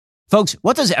Folks,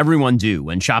 what does everyone do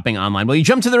when shopping online? Well, you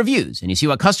jump to the reviews and you see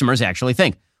what customers actually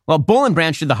think. Well, Boll &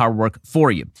 Branch did the hard work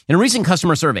for you. In a recent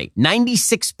customer survey,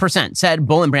 96% said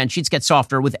Boll & Branch sheets get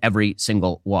softer with every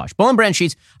single wash. Boll & Branch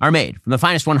sheets are made from the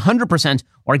finest 100%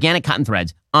 organic cotton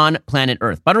threads on planet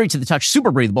Earth. Buttery to the touch,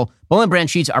 super breathable, Boll & Branch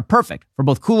sheets are perfect for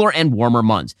both cooler and warmer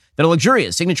months. Their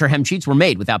luxurious signature hem sheets were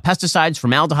made without pesticides,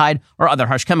 formaldehyde, or other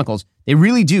harsh chemicals. They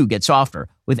really do get softer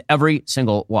with every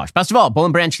single wash. Best of all, Boll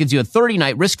 & Branch gives you a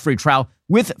 30-night risk-free trial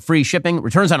with free shipping,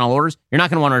 returns on all orders. You're not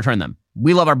going to want to return them.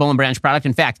 We love our Boll & Branch product.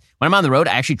 In fact, when I'm on the road,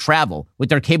 I actually travel with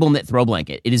their cable knit throw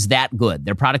blanket. It is that good.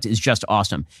 Their product is just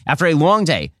awesome. After a long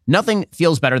day, nothing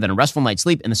feels better than a restful night's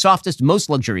sleep in the softest, most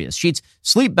luxurious sheets.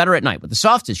 Sleep better at night with the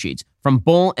softest sheets from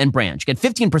Boll & Branch. Get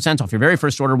 15% off your very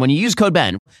first order when you use code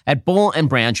BEN at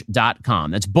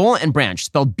bollandbranch.com. That's Boll & Branch,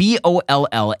 spelled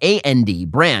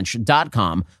BOLLAND,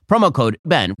 branch.com. Promo code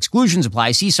BEN. Exclusions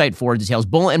apply. See site for details,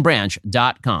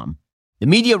 bollandbranch.com. The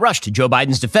media rushed to Joe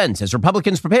Biden's defense as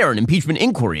Republicans prepare an impeachment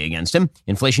inquiry against him.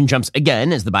 Inflation jumps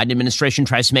again as the Biden administration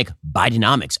tries to make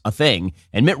Bidenomics a thing,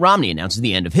 and Mitt Romney announces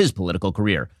the end of his political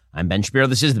career. I'm Ben Shapiro.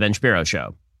 This is The Ben Shapiro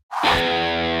Show.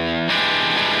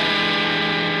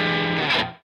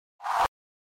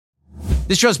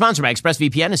 This show is sponsored by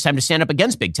ExpressVPN. It's time to stand up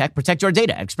against big tech. Protect your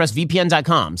data at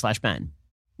expressvpn.com/Ben.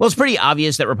 Well, it's pretty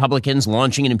obvious that Republicans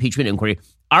launching an impeachment inquiry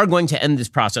are going to end this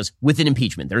process with an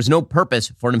impeachment. There is no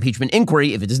purpose for an impeachment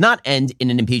inquiry if it does not end in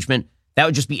an impeachment. That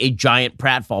would just be a giant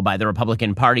pratfall by the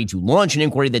Republican Party to launch an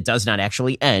inquiry that does not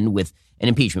actually end with an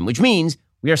impeachment, which means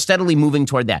we are steadily moving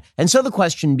toward that. And so the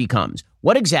question becomes,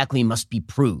 what exactly must be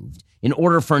proved in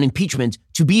order for an impeachment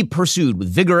to be pursued with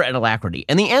vigor and alacrity?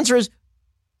 And the answer is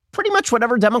pretty much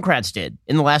whatever Democrats did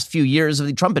in the last few years of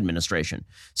the Trump administration.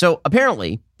 So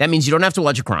apparently, that means you don't have to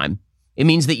allege a crime. It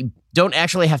means that you don't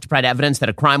actually have to provide evidence that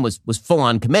a crime was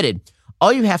full-on committed.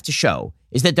 All you have to show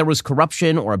is that there was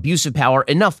corruption or abuse of power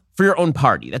enough for your own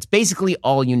party. That's basically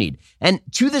all you need. And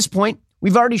to this point,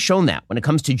 we've already shown that when it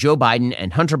comes to Joe Biden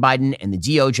and Hunter Biden and the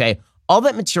DOJ. All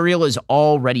that material is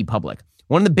already public.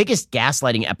 One of the biggest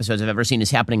gaslighting episodes I've ever seen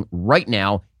is happening right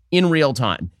now in real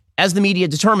time, as the media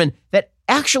determine that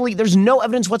actually there's no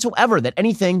evidence whatsoever that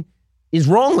anything is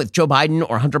wrong with Joe Biden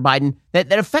or Hunter Biden, that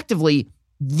effectively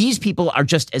these people are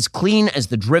just as clean as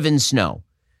the driven snow.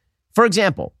 For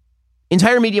example,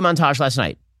 entire media montage last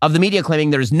night of the media claiming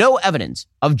there is no evidence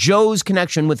of Joe's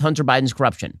connection with Hunter Biden's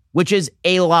corruption, which is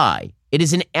a lie. It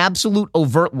is an absolute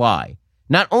overt lie.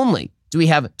 Not only do we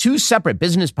have two separate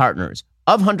business partners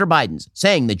of Hunter Biden's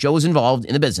saying that Joe was involved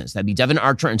in the business, that'd be Devin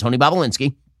Archer and Tony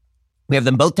Bobulinski. We have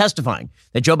them both testifying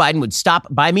that Joe Biden would stop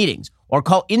by meetings or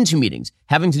call into meetings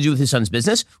having to do with his son's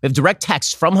business. We have direct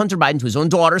texts from Hunter Biden to his own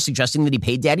daughter suggesting that he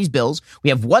paid daddy's bills. We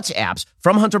have WhatsApps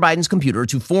from Hunter Biden's computer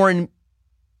to foreign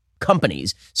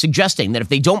companies suggesting that if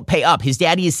they don't pay up, his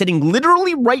daddy is sitting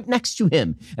literally right next to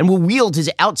him and will wield his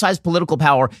outsized political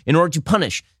power in order to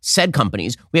punish said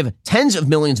companies. We have tens of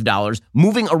millions of dollars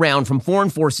moving around from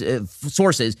foreign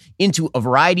sources into a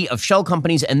variety of shell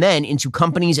companies and then into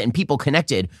companies and people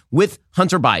connected with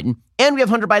Hunter Biden. And we have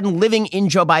Hunter Biden living in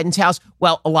Joe Biden's house.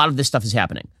 Well, a lot of this stuff is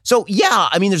happening. So yeah,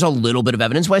 I mean, there's a little bit of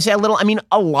evidence. When I say a little, I mean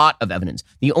a lot of evidence.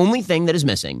 The only thing that is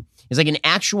missing is like an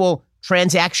actual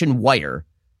transaction wire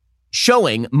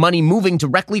showing money moving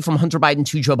directly from Hunter Biden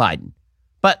to Joe Biden.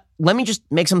 But let me just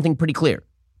make something pretty clear.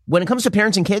 When it comes to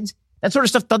parents and kids, that sort of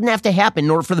stuff doesn't have to happen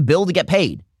in order for the bill to get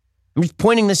paid. I'm just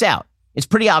pointing this out. It's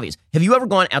pretty obvious. Have you ever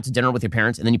gone out to dinner with your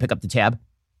parents and then you pick up the tab?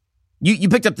 You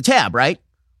picked up the tab, right?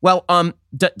 Well,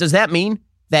 does that mean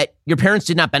that your parents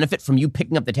did not benefit from you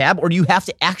picking up the tab? Or do you have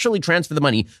to actually transfer the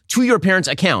money to your parents'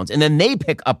 account and then they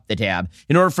pick up the tab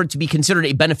in order for it to be considered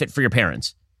a benefit for your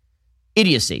parents?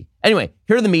 Idiocy. Anyway,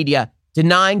 here are the media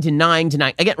denying.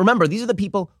 Again, remember, these are the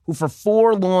people who for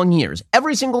 4 long years,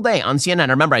 every single day on CNN,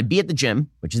 I remember I'd be at the gym,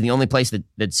 which is the only place that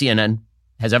CNN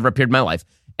has ever appeared in my life.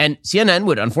 And CNN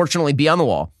would unfortunately be on the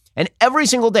wall. And every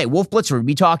single day, Wolf Blitzer would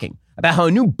be talking about how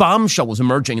a new bombshell was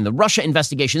emerging and the Russia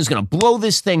investigation is going to blow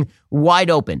this thing wide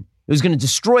open. It was going to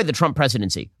destroy the Trump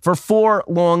presidency. For 4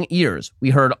 long years,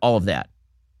 we heard all of that.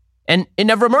 And it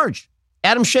never emerged.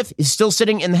 Adam Schiff is still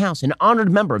sitting in the House, an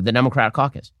honored member of the Democratic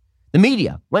caucus. The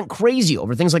media went crazy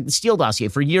over things like the Steele dossier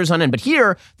for years on end. But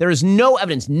here, there is no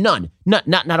evidence, none,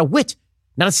 not a whit,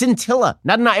 not a scintilla,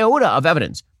 not an iota of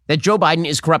evidence that Joe Biden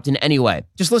is corrupt in any way.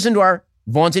 Just listen to our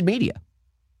vaunted media.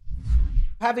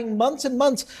 Having months and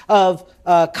months of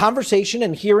conversation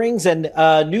and hearings and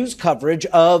news coverage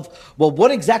of, well,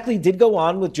 what exactly did go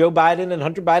on with Joe Biden and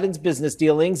Hunter Biden's business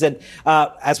dealings. And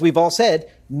as we've all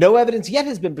said, no evidence yet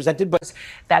has been presented. But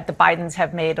that the Bidens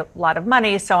have made a lot of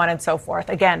money, so on and so forth.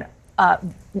 Again,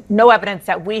 no evidence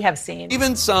that we have seen.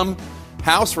 Even some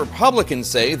House Republicans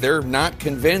say they're not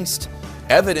convinced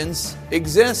evidence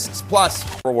exists. Plus,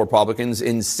 Republicans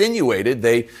insinuated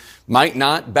they might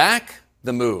not back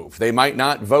the move. They might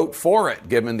not vote for it,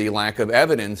 given the lack of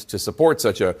evidence to support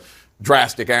such a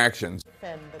drastic action.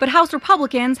 But House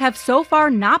Republicans have so far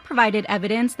not provided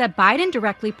evidence that Biden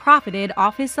directly profited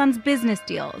off his son's business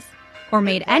deals or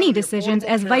made any decisions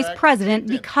as vice president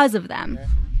because of them.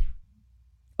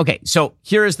 Okay, so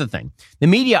here is the thing. The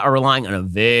media are relying on a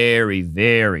very,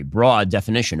 very broad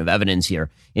definition of evidence here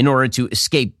in order to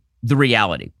escape the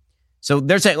reality. So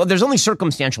they're saying, well, there's only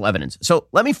circumstantial evidence. So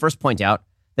let me first point out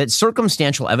that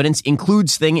circumstantial evidence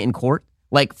includes things in court,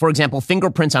 like, for example,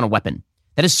 fingerprints on a weapon.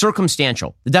 That is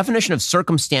circumstantial. The definition of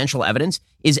circumstantial evidence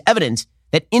is evidence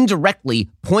that indirectly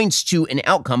points to an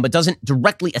outcome but doesn't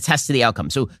directly attest to the outcome.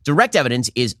 So direct evidence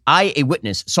is I, a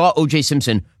witness, saw O.J.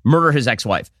 Simpson murder his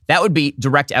ex-wife. That would be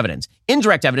direct evidence.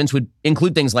 Indirect evidence would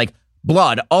include things like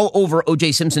blood all over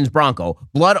O.J. Simpson's Bronco,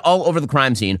 blood all over the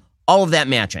crime scene, all of that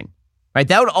matching. Right?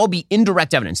 That would all be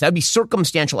indirect evidence. That would be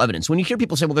circumstantial evidence. When you hear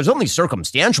people say, well, there's only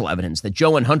circumstantial evidence that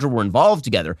Joe and Hunter were involved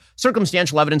together,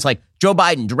 circumstantial evidence like Joe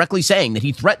Biden directly saying that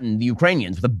he threatened the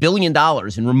Ukrainians with $1 billion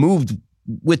and removed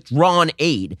withdrawn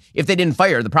aid if they didn't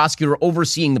fire the prosecutor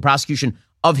overseeing the prosecution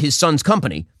of his son's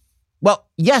company. Well,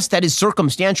 yes, that is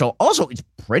circumstantial. Also, it's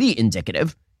pretty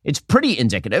indicative. It's pretty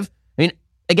indicative. I mean,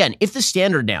 again, if the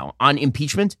standard now on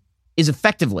impeachment is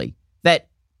effectively that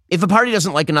if a party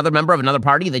doesn't like another member of another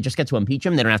party, they just get to impeach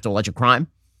him. They don't have to allege a crime.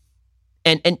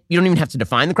 And you don't even have to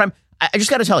define the crime. I just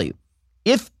got to tell you,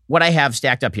 if what I have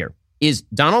stacked up here is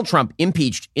Donald Trump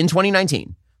impeached in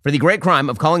 2019 for the great crime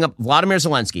of calling up Vladimir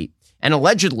Zelensky and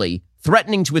allegedly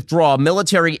threatening to withdraw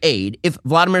military aid if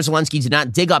Vladimir Zelensky did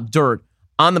not dig up dirt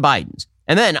on the Bidens.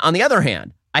 And then, on the other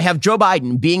hand, I have Joe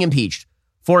Biden being impeached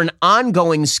for an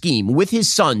ongoing scheme with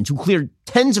his son to clear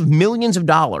tens of millions of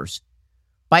dollars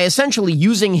by essentially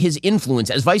using his influence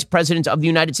as vice president of the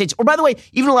United States, or by the way,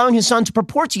 even allowing his son to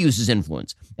purport to use his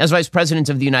influence as vice president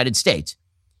of the United States,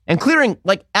 and clearing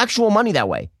like actual money that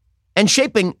way, and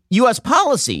shaping U.S.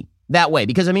 policy that way.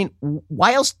 Because, I mean,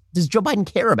 why else does Joe Biden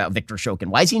care about Viktor Shokin?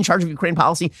 Why is he in charge of Ukraine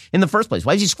policy in the first place?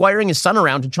 Why is he squiring his son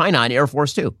around to China on Air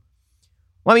Force Two?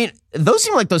 Well, I mean, those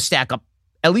seem like those stack up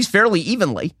at least fairly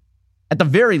evenly, at the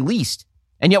very least.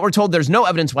 And yet we're told there's no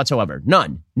evidence whatsoever.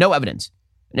 None. No evidence.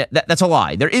 That's a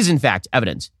lie. There is, in fact,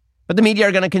 evidence. But the media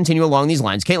are going to continue along these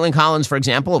lines. Caitlin Collins, for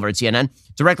example, over at CNN,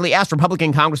 directly asked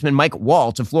Republican Congressman Mike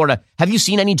Waltz of Florida, have you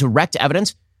seen any direct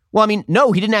evidence? Well, I mean,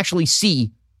 no, he didn't actually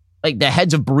see like the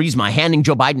heads of Burisma handing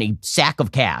Joe Biden a sack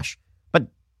of cash. But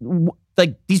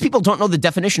like these people don't know the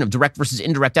definition of direct versus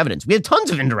indirect evidence. We have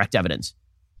tons of indirect evidence.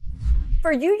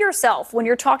 For you yourself, when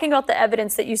you're talking about the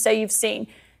evidence that you say you've seen,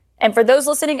 and for those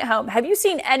listening at home, have you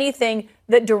seen anything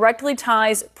that directly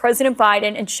ties President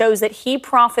Biden and shows that he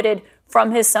profited from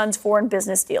his son's foreign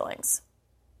business dealings?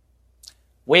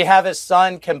 We have his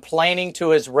son complaining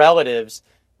to his relatives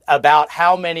about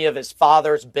how many of his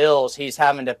father's bills he's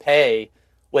having to pay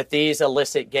with these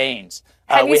illicit gains.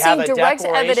 Have you seen direct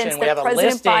evidence that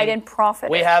President Biden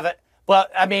profited? We have it. Well,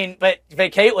 I mean, but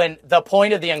Caitlin, the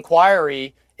point of the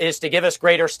inquiry is to give us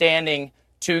greater standing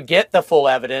to get the full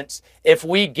evidence. If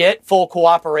we get full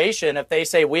cooperation, if they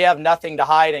say we have nothing to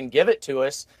hide and give it to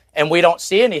us, and we don't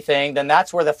see anything, then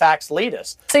that's where the facts lead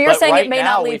us. So you're saying it may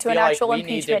not lead to an actual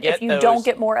impeachment if you don't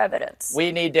get more evidence?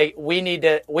 We're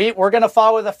going to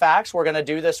follow the facts. We're going to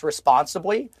do this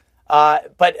responsibly.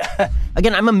 But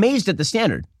again, I'm amazed at the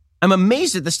standard. I'm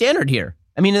amazed at the standard here.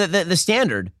 I mean, the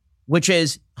standard, which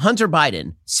is Hunter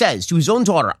Biden says to his own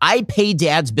daughter, I pay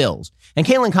dad's bills. And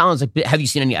Caitlin Collins, like, have you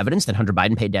seen any evidence that Hunter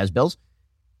Biden paid dad's bills?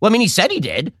 Well, I mean, he said he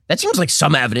did. That seems like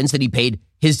some evidence that he paid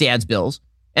his dad's bills.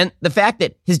 And the fact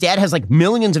that his dad has like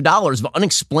millions of dollars of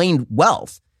unexplained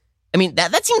wealth, I mean,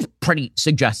 that seems pretty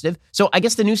suggestive. So I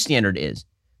guess the new standard is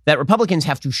that Republicans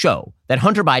have to show that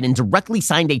Hunter Biden directly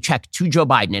signed a check to Joe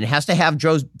Biden, and it has to have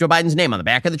Joe Biden's name on the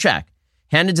back of the check,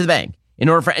 handed to the bank, in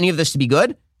order for any of this to be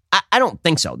good. I don't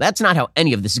think so. That's not how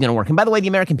any of this is going to work. And by the way, the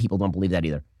American people don't believe that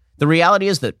either. The reality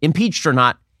is that impeached or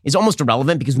not is almost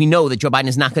irrelevant because we know that Joe Biden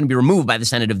is not going to be removed by the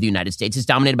Senate of the United States. It's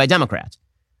dominated by Democrats.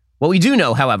 What we do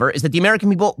know, however, is that the American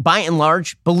people, by and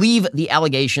large, believe the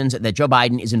allegations that Joe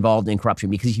Biden is involved in corruption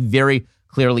because he very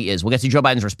clearly is. We'll get to Joe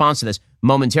Biden's response to this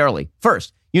momentarily.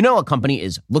 First, you know a company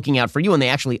is looking out for you and they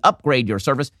actually upgrade your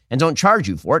service and don't charge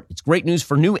you for it. It's great news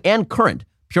for new and current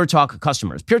Pure Talk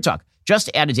customers. Pure Talk just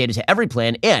added data to every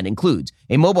plan and includes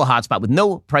a mobile hotspot with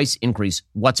no price increase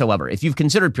whatsoever. If you've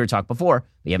considered Pure Talk before,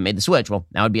 but you haven't made the switch, well,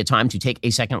 now would be a time to take a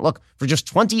second look. For just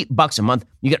 $20 a month,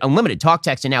 you get unlimited talk,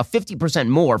 text, and now 50%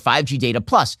 more 5G data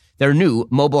plus their new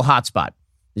mobile hotspot.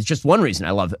 There's just one reason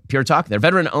I love Pure Talk. They're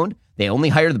veteran-owned. They only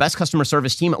hire the best customer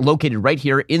service team located right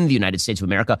here in the United States of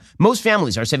America. Most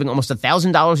families are saving almost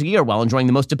 $1,000 a year while enjoying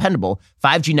the most dependable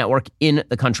 5G network in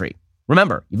the country.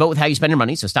 Remember, you vote with how you spend your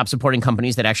money, so stop supporting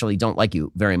companies that actually don't like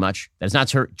you very much. That's not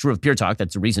true of Pure Talk.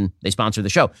 That's the reason they sponsor the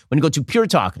show. When you go to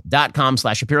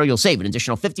puretalk.com/Shapiro, you'll save an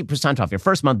additional 50% off your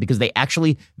first month because they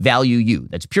actually value you.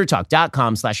 That's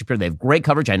puretalk.com/Shapiro. They have great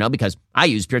coverage, I know, because I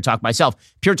use Pure Talk myself.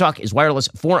 Pure Talk is wireless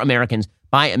for Americans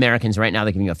by Americans. Right now,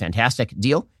 they're giving you a fantastic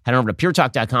deal. Head on over to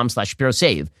puretalk.com/Shapiro.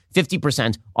 Save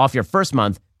 50% off your first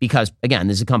month because, again,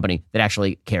 this is a company that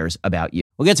actually cares about you.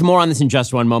 We'll get to more on this in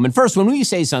just one moment. First, when we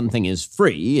say something is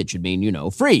free, it should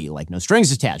mean, free, like no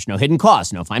strings attached, no hidden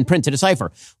costs, no fine print to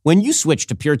decipher. When you switch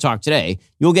to Pure Talk today,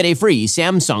 you'll get a free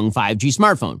Samsung 5G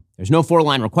smartphone. There's no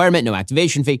 4-line requirement, no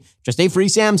activation fee, just a free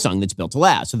Samsung that's built to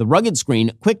last with a rugged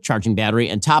screen, quick charging battery,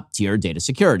 and top-tier data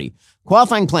security.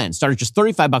 Qualifying plans start at just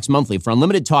 $35 monthly for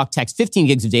unlimited talk, text, 15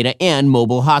 gigs of data, and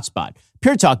mobile hotspot.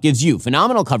 Pure Talk gives you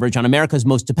phenomenal coverage on America's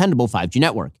most dependable 5G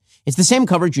network. It's the same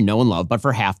coverage you know and love, but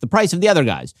for half the price of the other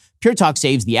guys. Pure Talk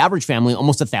saves the average family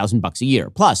almost $1,000 a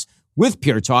year. Plus, with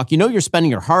Pure Talk, you know you're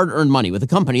spending your hard-earned money with a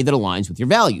company that aligns with your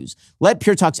values. Let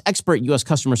Pure Talk's expert U.S.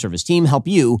 customer service team help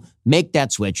you make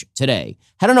that switch today.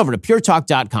 Head on over to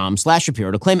puretalk.com/Shapiro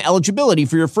to claim eligibility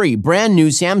for your free brand new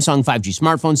Samsung 5G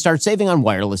smartphone. Start saving on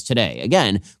wireless today.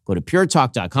 Again, go to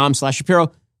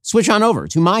puretalk.com/Shapiro. Switch on over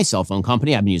to my cell phone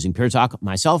company. I've been using Pure Talk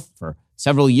myself for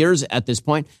several years at this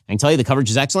point. I can tell you the coverage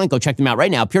is excellent. Go check them out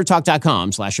right now.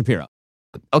 puretalk.com/Shapiro.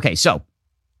 Okay, so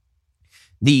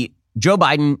the Joe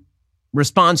Biden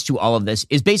response to all of this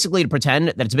is basically to pretend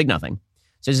that it's a big nothing.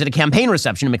 So he's at a campaign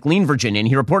reception in McLean, Virginia, and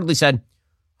he reportedly said,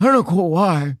 I don't know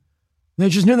why. They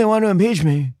just knew they wanted to impeach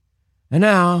me. And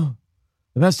now,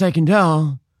 the best I can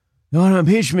tell, they want to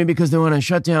impeach me because they want to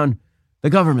shut down the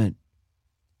government.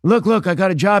 Look, I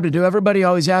got a job to do. Everybody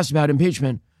always asks about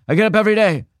impeachment. I get up every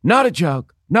day. Not a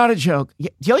joke.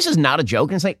 He always says not a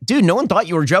joke. And it's like, dude, no one thought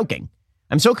you were joking.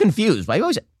 I'm so confused.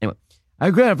 Anyway, I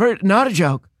agree. Not a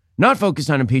joke. Not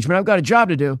focused on impeachment. I've got a job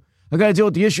to do. I've got to deal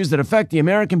with the issues that affect the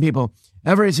American people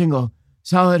every single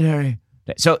solitary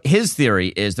day. So his theory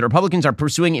is that Republicans are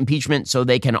pursuing impeachment so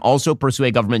they can also pursue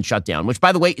a government shutdown, which,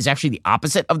 by the way, is actually the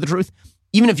opposite of the truth.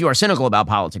 Even if you are cynical about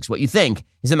politics, what you think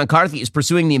is that McCarthy is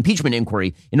pursuing the impeachment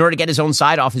inquiry in order to get his own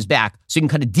side off his back so he can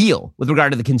cut a deal with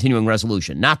regard to the continuing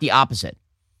resolution, not the opposite.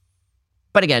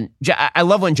 But again, I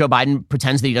love when Joe Biden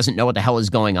pretends that he doesn't know what the hell is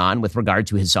going on with regard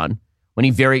to his son, when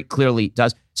he very clearly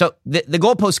does. So the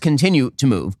goalposts continue to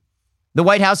move. The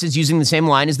White House is using the same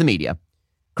line as the media.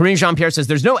 Karine Jean-Pierre says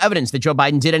there's no evidence that Joe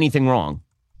Biden did anything wrong.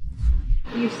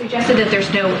 You've suggested that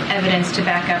there's no evidence to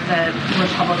back up the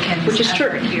Republicans' which is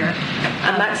true here.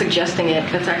 I'm not suggesting it.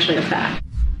 That's actually a fact.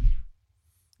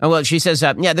 Oh, well, she says,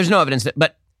 there's no evidence.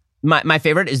 But my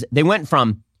favorite is they went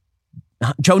from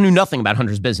Joe knew nothing about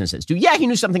Hunter's businesses to, he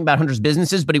knew something about Hunter's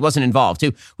businesses, but he wasn't involved,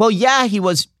 to, he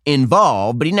was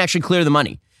involved, but he didn't actually clear the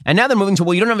money. And now they're moving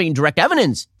to, you don't have any direct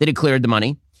evidence that he cleared the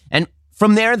money. And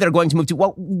from there, they're going to move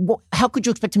to, how could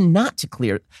you expect him not to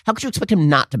clear? How could you expect him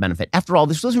not to benefit? After all,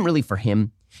 this wasn't really for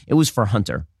him. It was for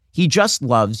Hunter. He just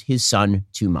loves his son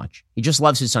too much.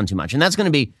 And that's going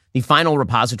to be the final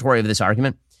repository of this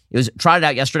argument. It was trotted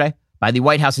out yesterday by the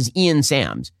White House's Ian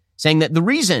Sams, saying that the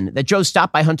reason that Joe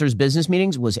stopped by Hunter's business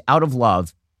meetings was out of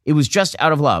love. It was just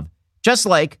out of love. Just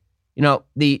like, in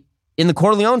the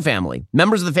Corleone family,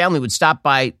 members of the family would stop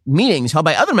by meetings held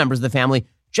by other members of the family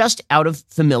just out of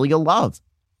familial love.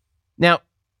 Now,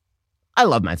 I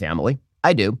love my family.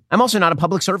 I do. I'm also not a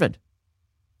public servant.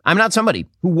 I'm not somebody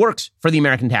who works for the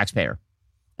American taxpayer.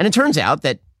 And it turns out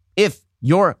that if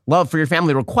your love for your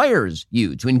family requires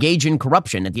you to engage in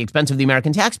corruption at the expense of the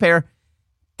American taxpayer,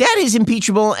 that is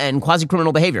impeachable and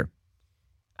quasi-criminal behavior.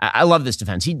 I love this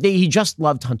defense. He just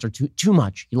loved Hunter too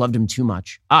much. He loved him too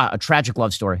much. A tragic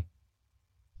love story.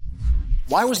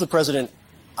 Why was the president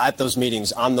at those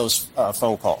meetings on those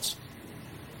phone calls?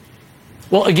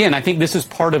 Well, again, I think this is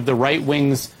part of the right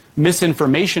wing's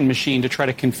misinformation machine to try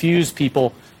to confuse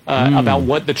people about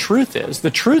what the truth is.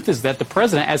 The truth is that the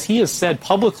president, as he has said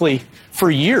publicly for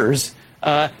years,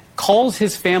 calls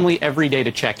his family every day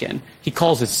to check in. He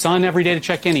calls his son every day to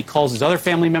check in. He calls his other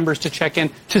family members to check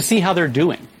in to see how they're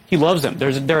doing. He loves them.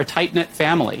 They're a tight-knit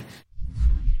family.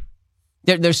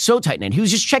 They're so tight-knit. He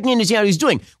was just checking in to see how he's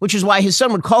doing, which is why his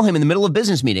son would call him in the middle of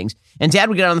business meetings, and Dad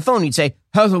would get on the phone and he'd say,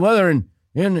 how's the weather in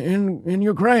in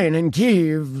Ukraine, in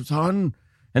Kyiv, son.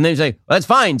 And then he's like, well, that's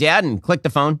fine, Dad, and click the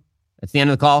phone. That's the end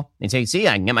of the call. They say, see,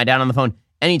 I can get my dad on the phone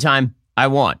anytime I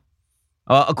want.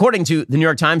 According to the New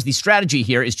York Times, the strategy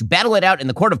here is to battle it out in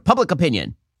the court of public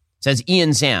opinion, says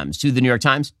Ian Sams to the New York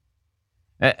Times.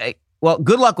 Well,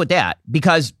 good luck with that,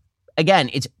 because, again,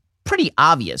 it's pretty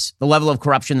obvious the level of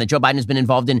corruption that Joe Biden has been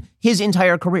involved in his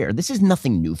entire career. This is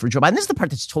nothing new for Joe Biden. This is the part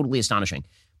that's totally astonishing.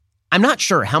 I'm not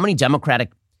sure how many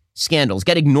Democratic scandals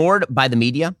get ignored by the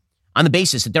media on the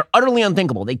basis that they're utterly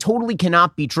unthinkable. They totally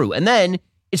cannot be true. And then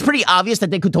it's pretty obvious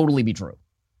that they could totally be true.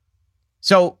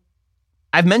 So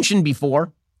I've mentioned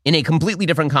before, in a completely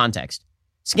different context,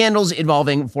 scandals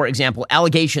involving, for example,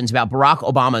 allegations about Barack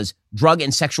Obama's drug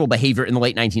and sexual behavior in the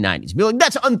late 1990s. Be like,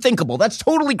 that's unthinkable. That's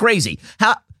totally crazy.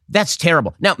 That's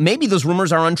terrible. Now, maybe those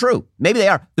rumors are untrue. Maybe they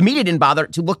are. The media didn't bother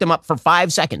to look them up for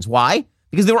 5 seconds. Why?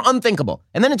 Because they were unthinkable.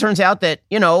 And then it turns out that,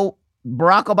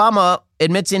 Barack Obama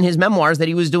admits in his memoirs that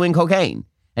he was doing cocaine.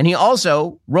 And he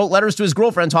also wrote letters to his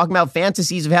girlfriend talking about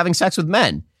fantasies of having sex with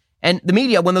men. And the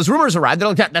media, when those rumors arrived, they're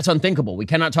like, that's unthinkable. We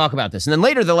cannot talk about this. And then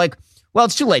later they're like, well,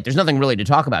 it's too late. There's nothing really to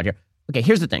talk about here. Okay,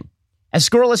 here's the thing. As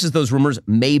scurrilous as those rumors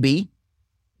may be,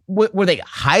 were they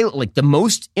the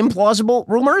most implausible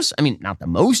rumors? I mean, not the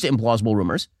most implausible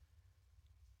rumors.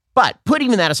 But put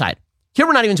even that aside, here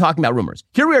we're not even talking about rumors.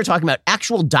 Here we are talking about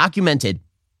actual documented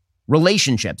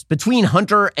relationships between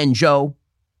Hunter and Joe,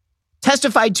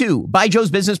 testified to by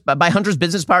Hunter's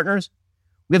business partners.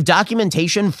 We have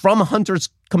documentation from Hunter's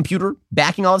computer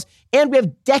backing all this. And we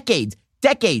have decades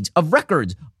of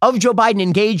records of Joe Biden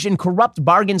engaged in corrupt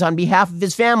bargains on behalf of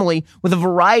his family with a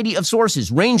variety of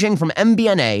sources ranging from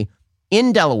MBNA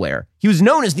in Delaware. He was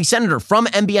known as the senator from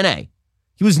MBNA.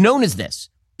 He was known as this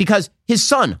because his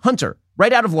son, Hunter,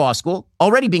 right out of law school,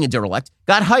 already being a derelict,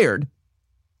 got hired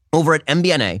over at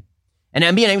MBNA. And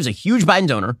MBNA was a huge Biden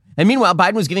donor. And meanwhile,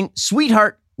 Biden was giving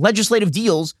sweetheart legislative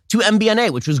deals to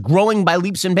MBNA, which was growing by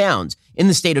leaps and bounds in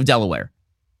the state of Delaware.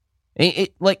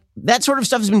 That sort of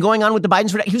stuff has been going on with the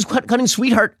Bidens. He was cutting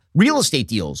sweetheart real estate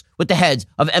deals with the heads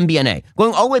of MBNA,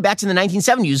 going all the way back to the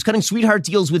 1970s. He was cutting sweetheart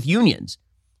deals with unions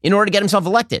in order to get himself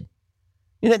elected.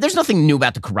 There's nothing new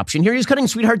about the corruption here. He was cutting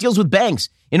sweetheart deals with banks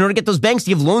in order to get those banks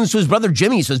to give loans to his brother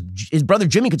Jimmy, so his brother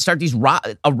Jimmy could start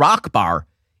a rock bar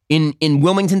in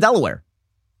Wilmington, Delaware.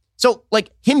 So,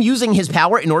 him using his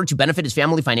power in order to benefit his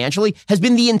family financially has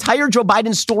been the entire Joe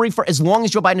Biden story for as long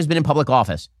as Joe Biden has been in public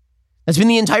office. That's been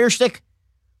the entire shtick.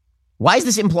 Why is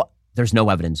this There's no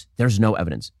evidence. There's no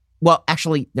evidence. Well,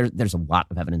 actually, there's a lot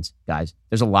of evidence, guys.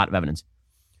 There's a lot of evidence.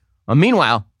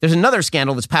 Meanwhile, there's another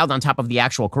scandal that's piled on top of the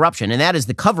actual corruption, and that is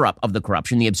the cover-up of the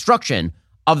corruption, the obstruction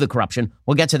of the corruption.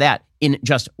 We'll get to that in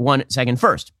just 1 second.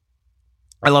 First,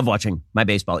 I love watching my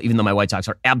baseball, even though my White Sox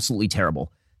are absolutely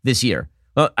terrible this year.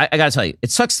 Well, I got to tell you, it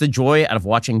sucks the joy out of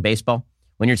watching baseball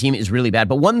when your team is really bad.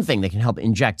 But one thing that can help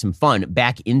inject some fun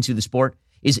back into the sport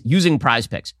is using Prize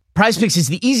Picks. Prize Picks is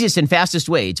the easiest and fastest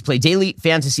way to play daily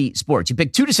fantasy sports. You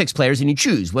pick 2 to 6 players and you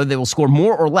choose whether they will score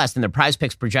more or less than their Prize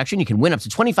Picks projection. You can win up to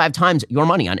 25 times your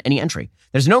money on any entry.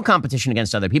 There's no competition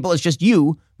against other people. It's just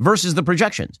you versus the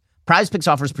projections. Prize Picks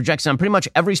offers projections on pretty much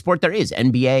every sport there is.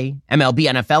 NBA, MLB,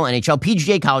 NFL, NHL,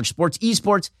 PGA, college sports,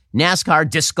 esports, NASCAR,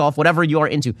 disc golf, whatever you're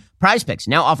into. Prize Picks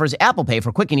now offers Apple Pay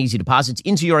for quick and easy deposits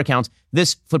into your account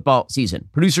this football season.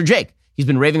 Producer Jake, he's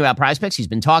been raving about Prize Picks. He's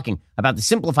been talking about the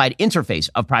simplified interface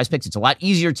of Prize Picks. It's a lot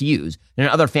easier to use than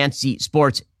other fantasy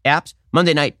sports apps.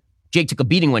 Monday night, Jake took a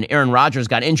beating when Aaron Rodgers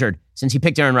got injured since he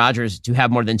picked Aaron Rodgers to have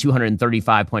more than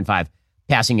 235.5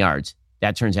 passing yards.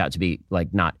 That turns out to be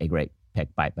not a great pick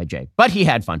by Jake. But he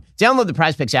had fun. Download the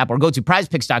Prize Picks app or go to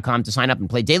prizepicks.com to sign up and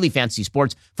play daily fantasy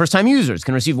sports. First-time users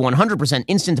can receive a 100%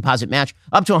 instant deposit match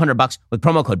up to $100 with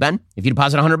promo code BEN. If you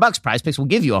deposit $100, Prize Picks will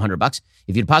give you $100.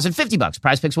 If you deposit $50,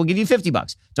 Prize Picks will give you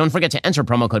 $50. Don't forget to enter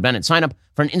promo code BEN and sign up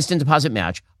for an instant deposit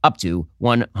match up to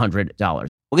 $100.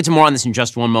 We'll get to more on this in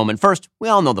just one moment. First, we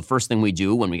all know the first thing we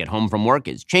do when we get home from work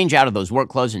is change out of those work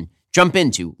clothes and jump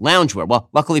into loungewear. Well,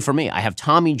 luckily for me, I have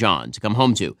Tommy John to come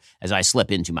home to. As I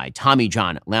slip into my Tommy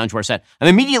John loungewear set, I'm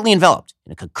immediately enveloped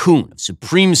in a cocoon of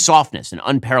supreme softness and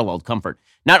unparalleled comfort.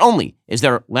 Not only is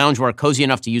their loungewear cozy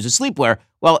enough to use as sleepwear,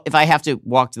 well, if I have to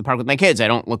walk to the park with my kids, I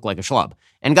don't look like a schlub.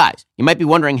 And guys, you might be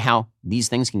wondering how these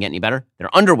things can get any better.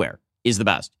 Their underwear is the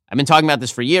best. I've been talking about this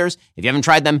for years. If you haven't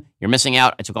tried them, you're missing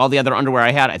out. I took all the other underwear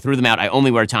I had. I threw them out. I only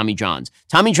wear Tommy John's.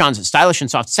 Tommy John's stylish and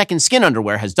soft second skin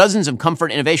underwear has dozens of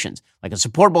comfort innovations, like a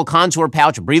supportable contour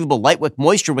pouch, a breathable, lightweight,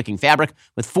 moisture-wicking fabric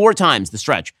with 4 times the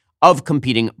stretch of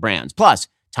competing brands. Plus,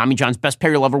 Tommy John's best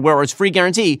pair you'll ever wear, or its free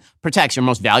guarantee protects your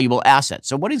most valuable asset.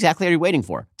 So what exactly are you waiting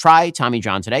for? Try Tommy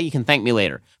John today. You can thank me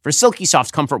later. For silky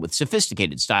soft comfort with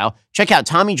sophisticated style, check out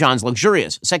Tommy John's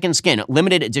luxurious Second Skin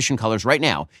limited edition colors right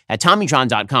now at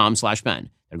TommyJohn.com/Ben.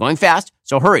 They're going fast,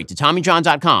 so hurry to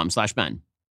TommyJohn.com/Ben.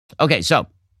 Okay, so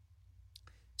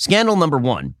scandal number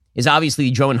one is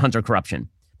obviously Joe and Hunter corruption.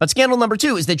 But scandal number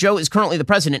two is that Joe is currently the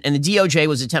president and the DOJ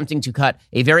was attempting to cut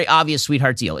a very obvious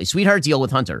sweetheart deal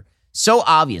with Hunter. So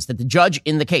obvious that the judge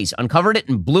in the case uncovered it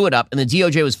and blew it up, and the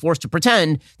DOJ was forced to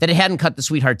pretend that it hadn't cut the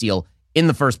sweetheart deal in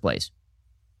the first place.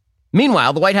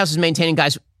 Meanwhile, the White House is maintaining,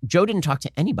 guys, Joe didn't talk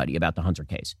to anybody about the Hunter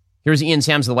case. Here's Ian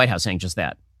Sams of the White House saying just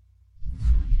that.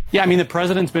 Yeah, I mean, the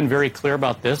president's been very clear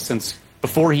about this since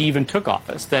before he even took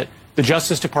office, that the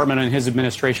Justice Department and his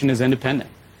administration is independent.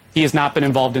 He has not been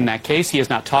involved in that case. He has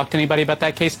not talked to anybody about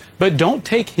that case. But don't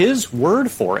take his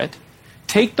word for it.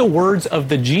 Take the words of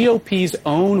the GOP's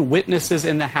own witnesses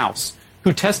in the House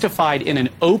who testified in an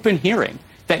open hearing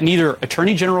that neither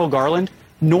Attorney General Garland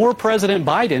nor President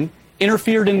Biden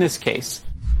interfered in this case.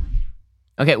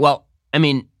 Okay, well, I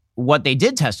mean, what they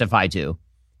did testify to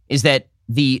is that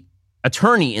the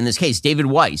attorney in this case, David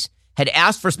Weiss, had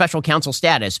asked for special counsel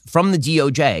status from the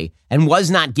DOJ and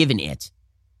was not given it.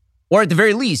 Or at the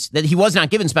very least, that he was not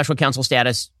given special counsel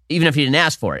status, even if he didn't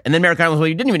ask for it. And then Merrick Garland was, well,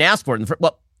 you didn't even ask for it.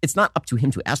 Well, it's not up to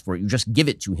him to ask for it. You just give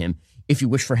it to him if you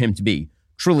wish for him to be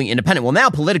truly independent. Well, now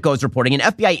Politico is reporting an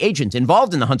FBI agent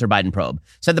involved in the Hunter Biden probe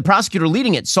said the prosecutor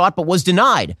leading it sought but was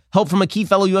denied help from a key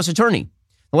fellow U.S. attorney.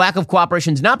 The lack of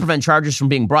cooperation did not prevent charges from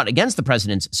being brought against the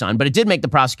president's son, but it did make the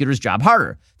prosecutor's job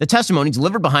harder. The testimony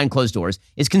delivered behind closed doors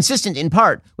is consistent in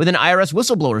part with an IRS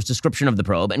whistleblower's description of the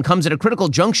probe and comes at a critical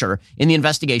juncture in the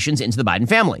investigations into the Biden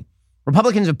family.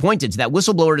 Republicans have pointed to that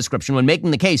whistleblower description when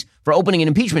making the case for opening an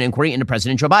impeachment inquiry into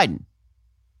President Joe Biden.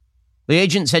 The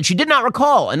agent said she did not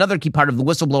recall another key part of the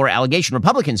whistleblower allegation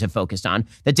Republicans have focused on,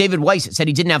 that David Weiss said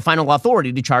he didn't have final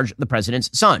authority to charge the president's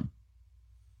son.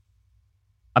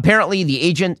 Apparently, the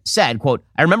agent said, quote,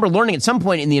 I remember learning at some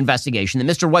point in the investigation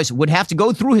that Mr. Weiss would have to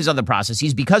go through his other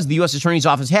processes because the U.S. Attorney's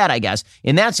Office had, I guess,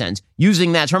 in that sense,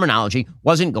 using that terminology,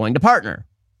 wasn't going to partner.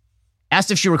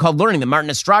 Asked if she recalled learning that Martin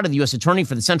Estrada, the U.S. Attorney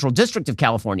for the Central District of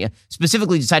California,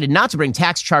 specifically decided not to bring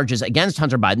tax charges against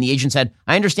Hunter Biden, the agent said,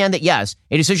 I understand that, yes,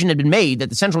 a decision had been made that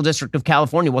the Central District of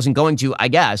California wasn't going to, I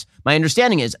guess. My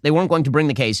understanding is they weren't going to bring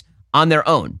the case on their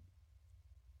own.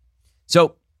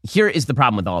 So here is the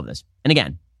problem with all of this. And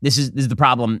again, this is the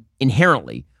problem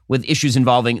inherently with issues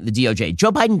involving the DOJ.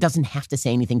 Joe Biden doesn't have to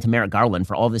say anything to Merrick Garland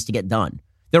for all of this to get done.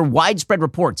 There are widespread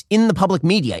reports in the public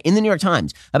media, in the New York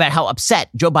Times, about how upset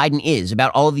Joe Biden is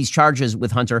about all of these charges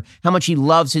with Hunter, how much he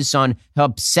loves his son, how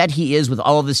upset he is with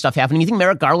all of this stuff happening. You think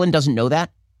Merrick Garland doesn't know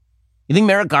that? You think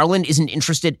Merrick Garland isn't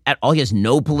interested at all? He has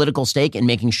no political stake in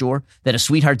making sure that a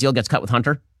sweetheart deal gets cut with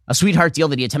Hunter? A sweetheart deal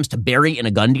that he attempts to bury in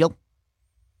a gun deal?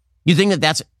 You think that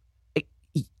that's...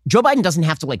 Joe Biden doesn't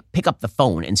have to pick up the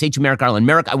phone and say to Merrick Garland,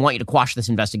 Merrick, I want you to quash this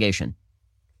investigation.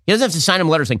 He doesn't have to sign him a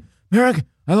letter saying, Merrick,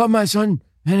 I love my son,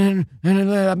 and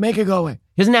make it go away.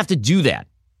 He doesn't have to do that.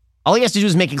 All he has to do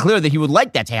is make it clear that he would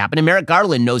like that to happen, and Merrick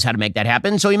Garland knows how to make that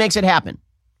happen, so he makes it happen.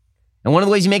 And one of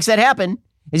the ways he makes that happen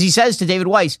is he says to David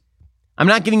Weiss, I'm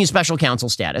not giving you special counsel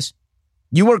status.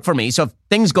 You work for me, so if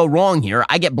things go wrong here,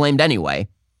 I get blamed anyway.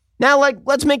 Now,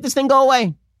 let's make this thing go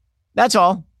away. That's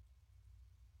all.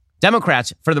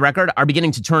 Democrats, for the record, are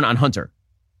beginning to turn on Hunter.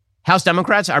 House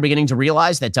Democrats are beginning to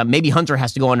realize that maybe Hunter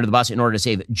has to go under the bus in order to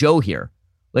save Joe here,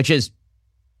 which is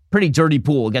pretty dirty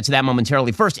pool. We'll get to that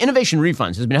momentarily. First, Innovation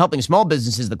Refunds has been helping small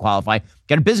businesses that qualify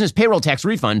get a business payroll tax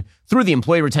refund through the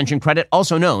Employee Retention Credit,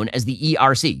 also known as the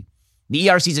ERC. The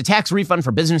ERC is a tax refund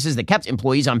for businesses that kept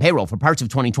employees on payroll for parts of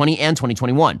 2020 and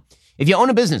 2021. If you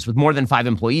own a business with more than 5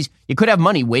 employees, you could have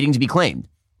money waiting to be claimed.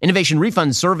 Innovation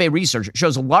Refunds survey research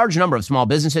shows a large number of small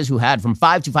businesses who had from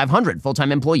 5 to 500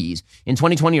 full-time employees in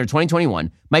 2020 or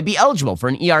 2021 might be eligible for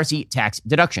an ERC tax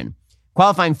deduction.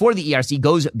 Qualifying for the ERC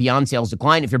goes beyond sales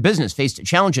decline. If your business faced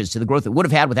challenges to the growth it would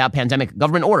have had without pandemic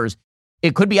government orders,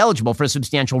 it could be eligible for a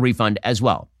substantial refund as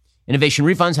well. Innovation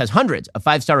Refunds has hundreds of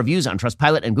 5-star reviews on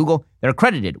Trustpilot and Google. They're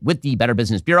accredited with the Better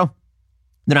Business Bureau.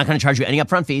 They're not going to charge you any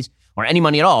upfront fees or any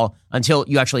money at all until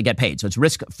you actually get paid. So it's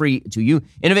risk-free to you.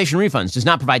 Innovation Refunds does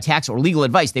not provide tax or legal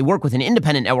advice. They work with an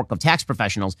independent network of tax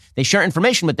professionals. They share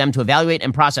information with them to evaluate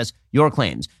and process your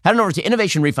claims. Head on over to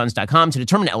innovationrefunds.com to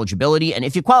determine eligibility. And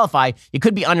if you qualify, you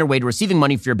could be on your way to receiving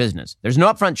money for your business. There's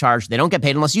no upfront charge. They don't get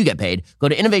paid unless you get paid. Go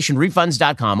to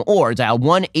innovationrefunds.com or dial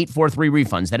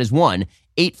 1-843-REFUNDS. That is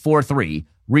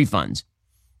 1-843-REFUNDS.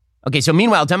 Okay, so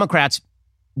meanwhile, Democrats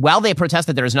while they protest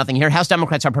that there is nothing here, House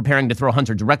Democrats are preparing to throw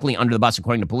Hunter directly under the bus,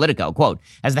 according to Politico. Quote,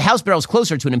 as the House barrels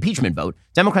closer to an impeachment vote,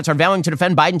 Democrats are vowing to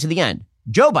defend Biden to the end.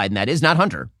 Joe Biden, that is, not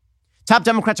Hunter. Top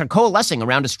Democrats are coalescing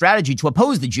around a strategy to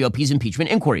oppose the GOP's impeachment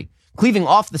inquiry, cleaving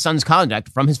off the son's conduct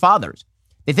from his father's.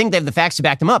 They think they have the facts to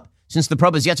back them up, since the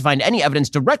probe has yet to find any evidence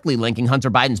directly linking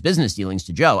Hunter Biden's business dealings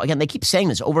to Joe. Again, they keep saying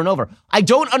this over and over. I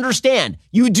don't understand.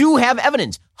 You do have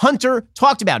evidence. Hunter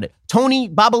talked about it. Tony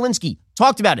Bobulinski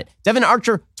talked about it. Devin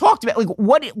Archer talked about it. Like,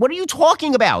 what are you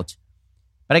talking about?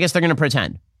 But I guess they're going to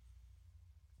pretend.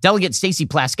 Delegate Stacey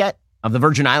Plaskett of the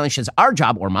Virgin Islands says, our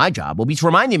job, or my job, will be to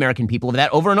remind the American people of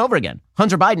that over and over again.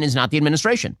 Hunter Biden is not the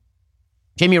administration.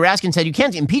 Jamie Raskin said, you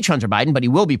can't impeach Hunter Biden, but he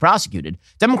will be prosecuted.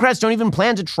 Democrats don't even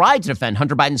plan to try to defend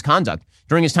Hunter Biden's conduct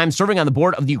during his time serving on the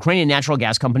board of the Ukrainian natural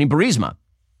gas company Burisma.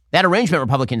 That arrangement,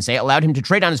 Republicans say, allowed him to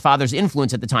trade on his father's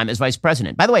influence at the time as vice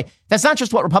president. By the way, that's not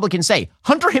just what Republicans say.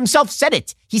 Hunter himself said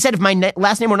it. He said, if my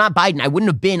last name were not Biden, I wouldn't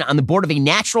have been on the board of a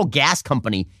natural gas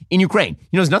company in Ukraine.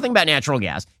 He knows nothing about natural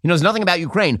gas. He knows nothing about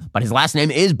Ukraine, but his last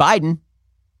name is Biden.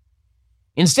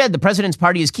 Instead, the president's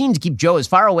party is keen to keep Joe as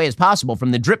far away as possible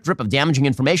from the drip of damaging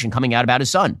information coming out about his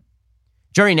son.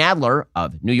 Jerry Nadler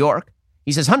of New York,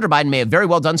 he says Hunter Biden may have very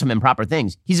well done some improper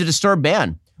things. He's a disturbed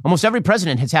man. Almost every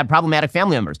president has had problematic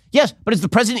family members. Yes, but is the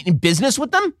president in business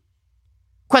with them?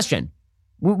 Question.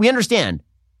 We understand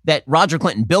that Roger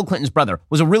Clinton, Bill Clinton's brother,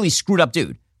 was a really screwed up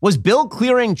dude. Was Bill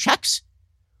clearing checks?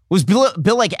 Was Bill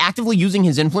like actively using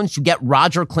his influence to get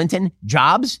Roger Clinton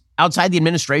jobs outside the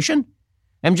administration?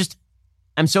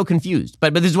 I'm so confused.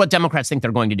 But this is what Democrats think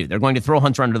they're going to do. They're going to throw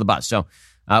Hunter under the bus. So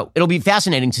it'll be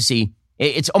fascinating to see.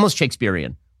 It's almost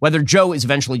Shakespearean whether Joe is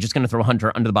eventually just going to throw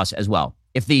Hunter under the bus as well.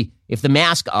 If the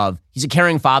mask of he's a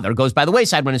caring father goes by the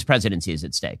wayside when his presidency is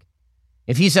at stake.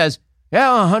 If he says,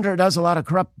 yeah, well, Hunter does a lot of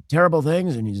corrupt, terrible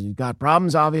things, and he's got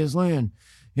problems, obviously, and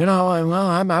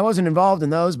I wasn't involved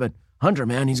in those, but Hunter,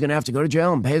 man, he's going to have to go to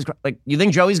jail and pay his. Like, you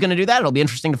think Joey's going to do that? It'll be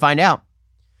interesting to find out.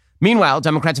 Meanwhile,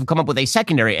 Democrats have come up with a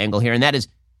secondary angle here, and that is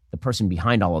the person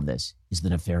behind all of this is the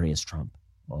nefarious Trump.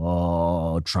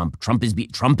 Oh, Trump is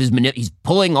he's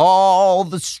pulling all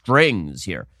the strings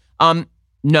here.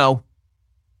 No.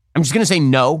 I'm just going to say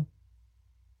no.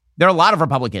 There are a lot of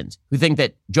Republicans who think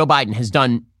that Joe Biden has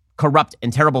done corrupt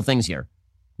and terrible things here.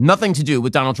 Nothing to do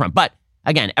with Donald Trump. But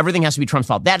again, everything has to be Trump's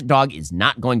fault. That dog is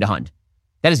not going to hunt.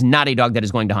 That is not a dog that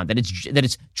is going to hunt. That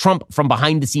it's Trump from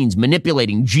behind the scenes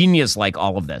manipulating, genius-like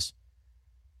all of this.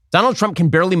 Donald Trump can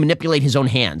barely manipulate his own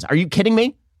hands. Are you kidding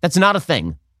me? That's not a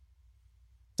thing.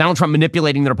 Donald Trump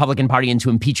manipulating the Republican Party into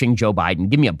impeaching Joe Biden.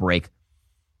 Give me a break.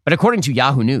 But according to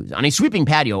Yahoo News, on a sweeping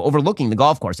patio overlooking the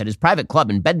golf course at his private club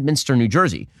in Bedminster, New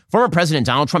Jersey, former President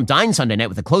Donald Trump dined Sunday night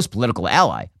with a close political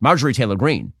ally, Marjorie Taylor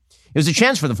Greene. It was a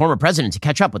chance for the former president to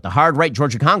catch up with the hard-right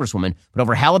Georgia congresswoman, but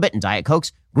over halibut and Diet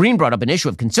Cokes, Greene brought up an issue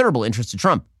of considerable interest to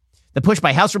Trump, the push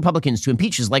by House Republicans to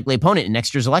impeach his likely opponent in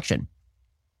next year's election.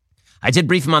 I did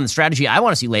brief him on the strategy I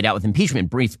want to see laid out with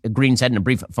impeachment, Greene said in a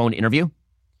brief phone interview.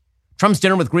 Trump's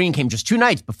dinner with Greene came just 2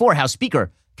 nights before House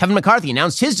Speaker Kevin McCarthy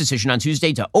announced his decision on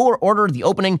Tuesday to order the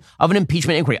opening of an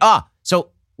impeachment inquiry.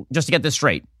 So just to get this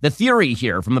straight, the theory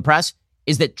here from the press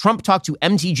is that Trump talked to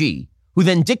MTG, who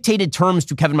then dictated terms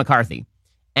to Kevin McCarthy.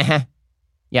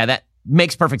 Yeah, that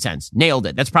makes perfect sense. Nailed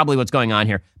it. That's probably what's going on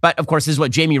here. But of course, this is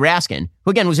what Jamie Raskin,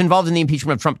 who again was involved in the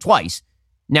impeachment of Trump twice,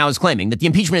 now is claiming that the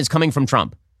impeachment is coming from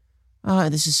Trump.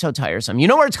 This is so tiresome. You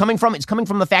know where it's coming from? It's coming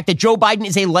from the fact that Joe Biden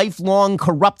is a lifelong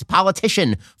corrupt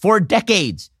politician for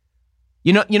decades.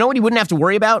 You know what he wouldn't have to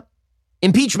worry about?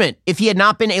 Impeachment, if he had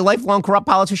not been a lifelong corrupt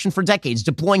politician for decades,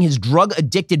 deploying his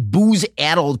drug-addicted,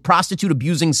 booze-addled,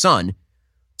 prostitute-abusing son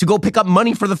to go pick up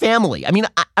money for the family. I mean,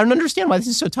 I don't understand why this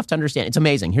is so tough to understand. It's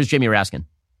amazing. Here's Jamie Raskin.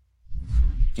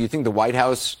 Do you think the White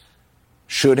House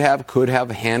could have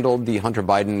handled the Hunter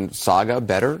Biden saga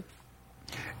better?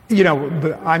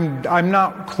 I'm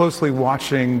not closely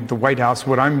watching the White House.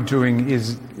 What I'm doing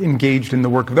is engaged in the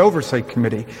work of the Oversight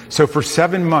Committee. So for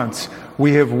 7 months,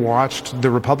 we have watched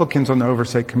the Republicans on the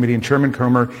Oversight Committee and Chairman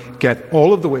Comer get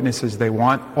all of the witnesses they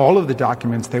want, all of the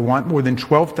documents they want, more than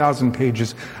 12,000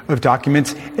 pages of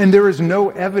documents, and there is no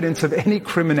evidence of any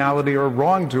criminality or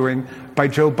wrongdoing by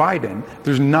Joe Biden.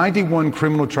 There's 91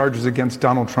 criminal charges against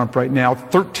Donald Trump right now,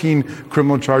 13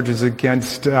 criminal charges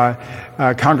against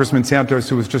Congressman Santos,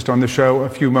 who was just on the show a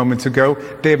few moments ago.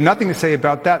 They have nothing to say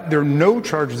about that. There are no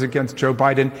charges against Joe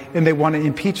Biden, and they want to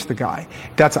impeach the guy.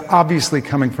 That's obviously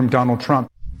coming from Donald Trump.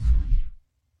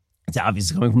 It's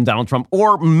obviously coming from Donald Trump.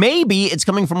 Or maybe it's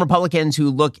coming from Republicans who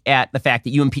look at the fact that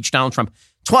you impeached Donald Trump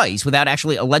twice without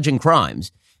actually alleging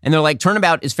crimes. And they're like,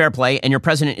 turnabout is fair play and your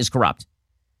president is corrupt.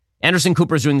 Anderson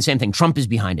Cooper is doing the same thing. Trump is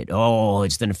behind it. Oh,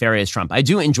 it's the nefarious Trump. I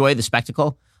do enjoy the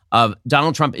spectacle of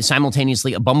Donald Trump is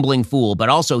simultaneously a bumbling fool, but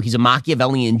also he's a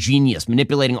Machiavellian genius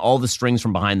manipulating all the strings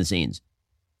from behind the scenes.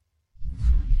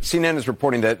 CNN is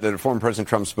reporting that former President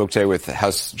Trump spoke today with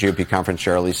House GOP conference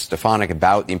chair Elise Stefanik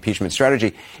about the impeachment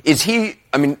strategy. Is he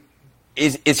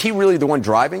really the one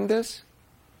driving this?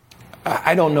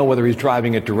 I don't know whether he's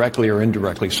driving it directly or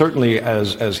indirectly. Certainly,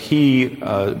 as he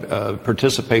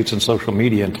participates in social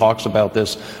media and talks about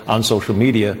this on social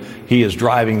media, he is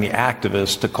driving the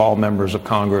activists to call members of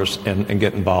Congress and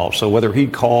get involved. So whether he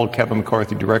called Kevin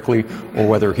McCarthy directly or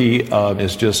whether he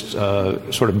is just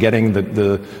sort of getting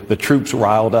the troops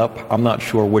riled up, I'm not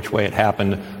sure which way it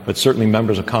happened, but certainly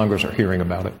members of Congress are hearing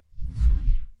about it.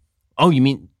 Oh, you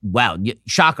mean, wow,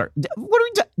 shocker.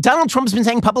 Donald Trump's been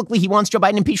saying publicly he wants Joe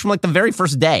Biden impeached from like the very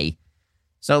first day.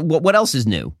 So what else is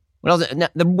new? What else?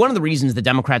 One of the reasons the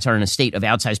Democrats are in a state of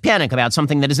outsized panic about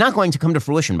something that is not going to come to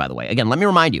fruition, by the way. Again, let me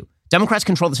remind you, Democrats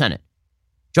control the Senate.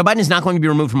 Joe Biden is not going to be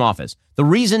removed from office. The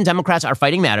reason Democrats are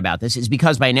fighting mad about this is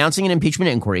because by announcing an impeachment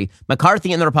inquiry,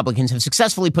 McCarthy and the Republicans have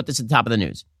successfully put this at the top of the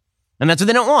news. And that's what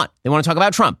they don't want. They want to talk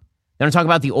about Trump. They want to talk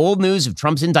about the old news of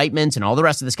Trump's indictments and all the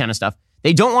rest of this kind of stuff.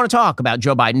 They don't want to talk about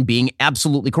Joe Biden being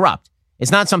absolutely corrupt.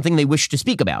 It's not something they wish to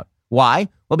speak about. Why?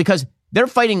 Well, because they're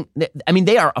fighting. I mean,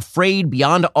 they are afraid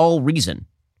beyond all reason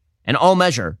and all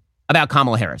measure about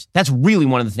Kamala Harris. That's really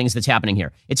one of the things that's happening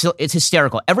here. It's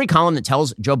hysterical. Every column that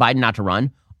tells Joe Biden not to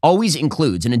run always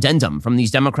includes an addendum from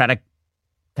these Democratic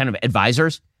kind of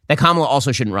advisors that Kamala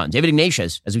also shouldn't run. David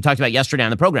Ignatius, as we talked about yesterday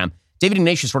on the program, David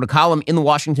Ignatius wrote a column in the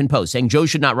Washington Post saying Joe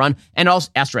should not run and also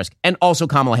asterisk and also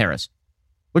Kamala Harris,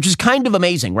 which is kind of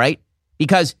amazing, right?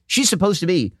 Because she's supposed to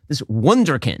be this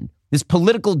wonderkind, this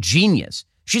political genius.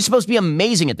 She's supposed to be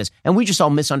amazing at this, and we just all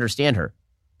misunderstand her.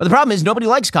 But the problem is nobody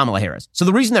likes Kamala Harris. So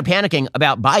the reason they're panicking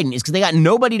about Biden is because they got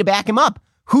nobody to back him up.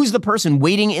 Who's the person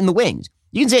waiting in the wings?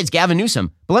 You can say it's Gavin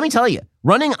Newsom, but let me tell you,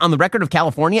 running on the record of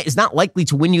California is not likely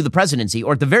to win you the presidency,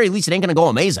 or at the very least, it ain't going to go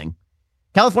amazing.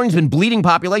 California's been bleeding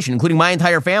population, including my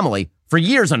entire family, for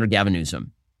years under Gavin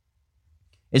Newsom.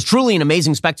 It's truly an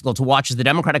amazing spectacle to watch as the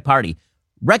Democratic Party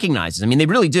recognizes, I mean, they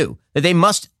really do, that they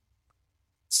must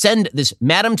send this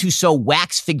Madame Tussauds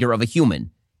wax figure of a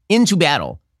human into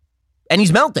battle. And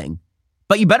he's melting.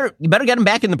 But you better get him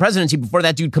back in the presidency before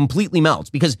that dude completely melts,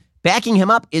 because backing him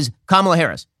up is Kamala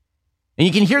Harris. And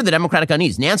you can hear the Democratic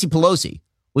unease. Nancy Pelosi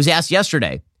was asked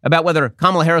yesterday about whether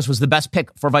Kamala Harris was the best pick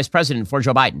for vice president for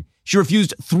Joe Biden. She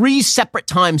refused 3 separate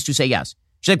times to say yes.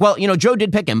 She's like, well, Joe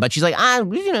did pick him, but she's like, Vice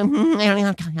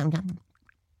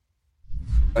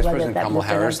President Kamala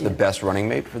Harris, the best running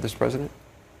mate for this president?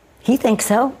 He thinks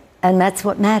so, and that's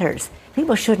what matters.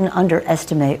 People shouldn't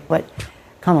underestimate what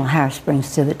Kamala Harris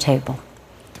brings to the table.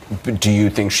 But do you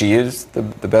think she is the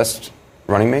best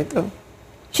running mate, though?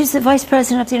 She's the vice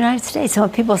president of the United States. So when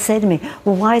people say to me,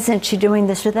 well, why isn't she doing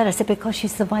this or that? I said, because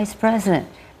she's the vice president.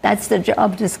 That's the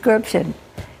job description.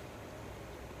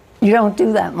 You don't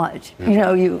do that much.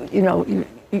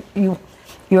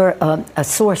 You're a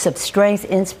source of strength,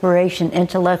 inspiration,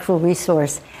 intellectual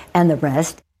resource, and the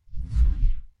rest.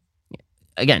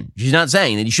 Again, she's not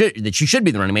saying that she should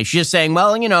be the running mate. She's just saying,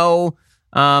 well,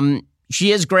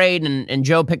 she is great, and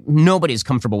Joe picked. Nobody's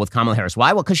comfortable with Kamala Harris.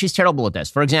 Why? Well, because she's terrible at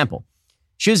this. For example,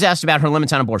 she was asked about her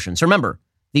limits on abortion. So remember,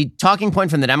 the talking point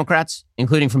from the Democrats,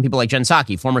 including from people like Jen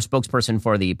Psaki, former spokesperson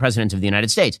for the President of the United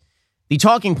States, the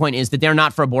talking point is that they're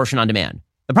not for abortion on demand.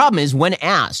 The problem is, when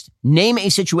asked, name a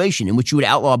situation in which you would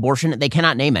outlaw abortion, they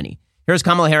cannot name any. Here's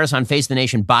Kamala Harris on Face the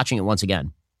Nation botching it once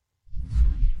again.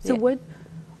 So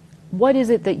what is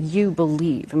it that you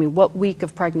believe? I mean, what week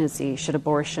of pregnancy should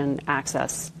abortion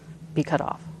access be cut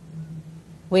off?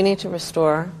 We need to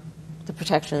restore the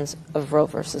protections of Roe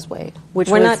versus Wade.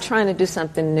 We're not trying to do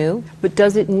something new. But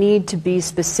does it need to be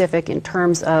specific in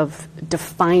terms of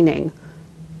defining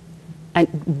and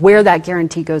where that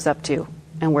guarantee goes up to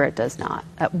and where it does not?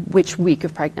 At which week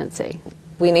of pregnancy?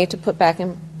 We need to put back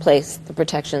in place the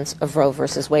protections of Roe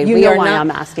versus Wade. You know why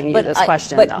I'm asking you this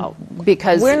question, though,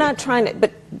 because we're not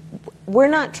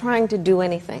trying to do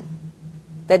anything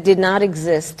that did not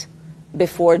exist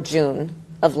before June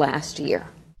of last year.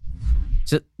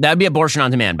 So that would be abortion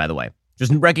on demand, by the way.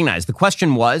 Just recognize the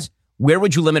question was, where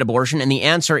would you limit abortion? And the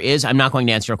answer is, I'm not going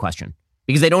to answer your question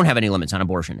because they don't have any limits on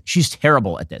abortion. She's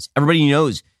terrible at this. Everybody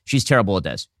knows she's terrible at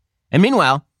this. And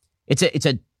meanwhile, it's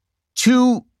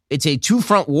a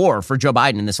two-front war for Joe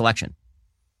Biden in this election.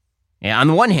 And on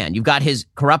the one hand, you've got his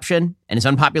corruption and his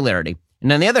unpopularity.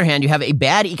 And on the other hand, you have a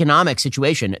bad economic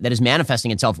situation that is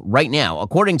manifesting itself right now.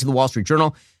 According to the Wall Street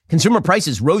Journal, consumer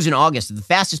prices rose in August at the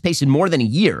fastest pace in more than a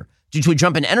year. due to a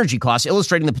jump in energy costs,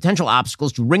 illustrating the potential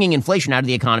obstacles to wringing inflation out of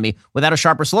the economy without a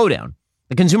sharper slowdown.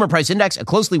 The Consumer Price Index, a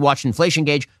closely watched inflation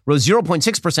gauge, rose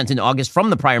 0.6% in August from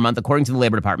the prior month, according to the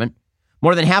Labor Department.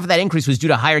 More than half of that increase was due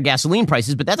to higher gasoline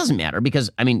prices, but that doesn't matter because,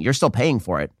 you're still paying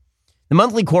for it. The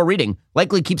monthly core reading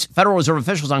likely keeps Federal Reserve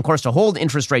officials on course to hold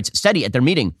interest rates steady at their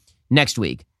meeting next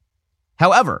week.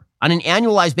 However, on an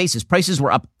annualized basis, prices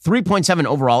were up 3.7%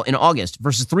 overall in August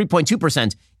versus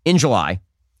 3.2% in July.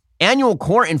 Annual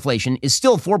core inflation is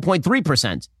still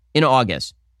 4.3% in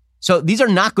August. So these are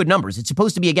not good numbers. It's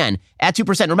supposed to be, again, at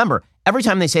 2%. Remember, every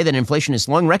time they say that inflation is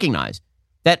slowing, recognize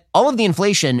that all of the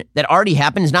inflation that already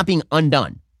happened is not being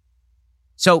undone.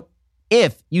 So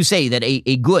if you say that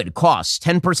a good costs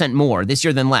 10% more this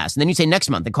year than last, and then you say next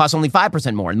month it costs only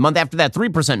 5% more, and the month after that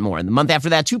 3% more, and the month after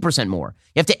that 2% more,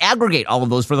 you have to aggregate all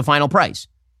of those for the final price.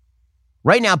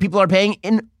 Right now, people are paying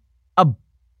in a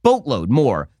boatload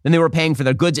more than they were paying for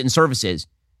their goods and services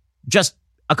just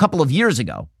a couple of years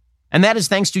ago. And that is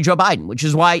thanks to Joe Biden, which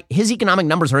is why his economic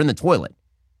numbers are in the toilet.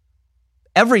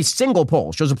 Every single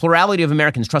poll shows a plurality of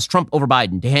Americans trust Trump over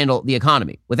Biden to handle the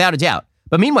economy, without a doubt.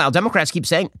 But meanwhile, Democrats keep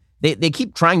saying, they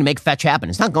keep trying to make fetch happen.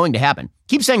 It's not going to happen.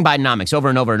 Keep saying Bidenomics over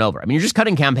and over and over. You're just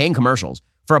cutting campaign commercials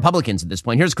for Republicans at this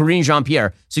point. Here's Karine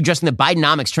Jean-Pierre suggesting that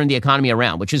Bidenomics turned the economy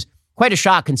around, which is quite a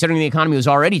shock considering the economy was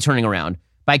already turning around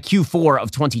by Q4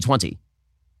 of 2020.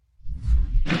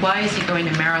 Why is he going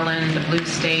to Maryland, the blue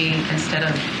state, instead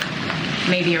of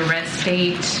maybe a red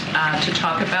state to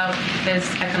talk about his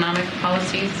economic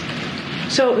policies?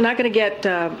 So I'm not going to get,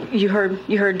 you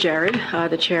heard Jared,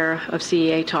 the chair of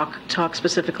CEA, talk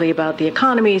specifically about the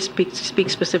economy, speak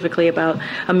specifically about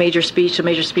a major speech that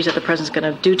the president's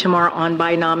going to do tomorrow on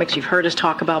Bidenomics. You've heard us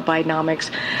talk about Bidenomics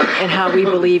and how we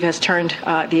believe has turned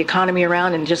the economy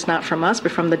around, and just not from us,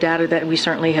 but from the data that we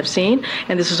certainly have seen.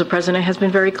 And this is a president has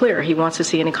been very clear. He wants to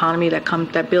see an economy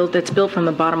that's built from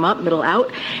the bottom up, middle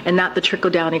out, and not the trickle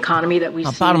down economy that we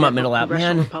see bottom up, middle out,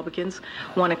 man. Republicans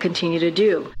want to continue to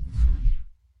do.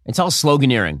 It's all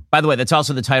sloganeering. By the way, that's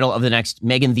also the title of the next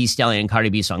Megan Thee Stallion and Cardi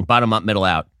B song, Bottom Up, Middle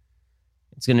Out.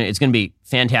 It's gonna be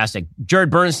fantastic. Jared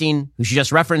Bernstein, who she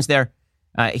just referenced there,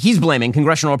 he's blaming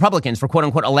congressional Republicans for, quote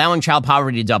unquote, allowing child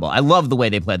poverty to double. I love the way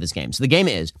they play this game. So the game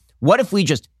is, what if we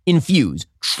just infuse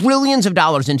trillions of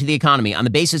dollars into the economy on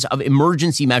the basis of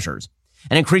emergency measures,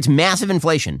 and it creates massive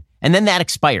inflation, and then that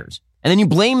expires, and then you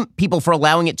blame people for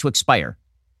allowing it to expire?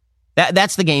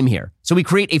 That's the game here. So we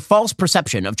create a false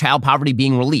perception of child poverty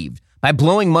being relieved by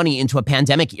blowing money into a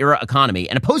pandemic-era economy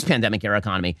and a post-pandemic-era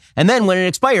economy. And then when it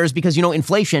expires, because,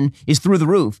 inflation is through the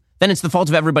roof, then it's the fault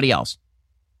of everybody else.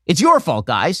 It's your fault,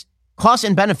 guys. Costs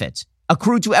and benefits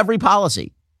accrue to every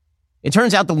policy. It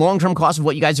turns out the long-term cost of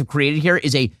what you guys have created here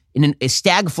is a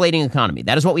stagflating economy.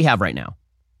 That is what we have right now.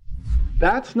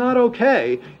 That's not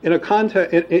okay in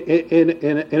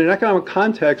an economic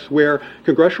context where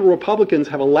congressional Republicans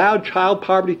have allowed child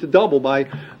poverty to double by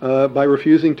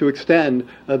refusing to extend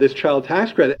this child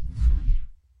tax credit.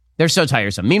 They're so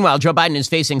tiresome. Meanwhile, Joe Biden is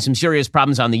facing some serious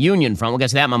problems on the union front. We'll get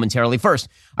to that momentarily. First,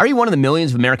 are you one of the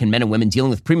millions of American men and women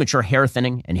dealing with premature hair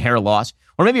thinning and hair loss?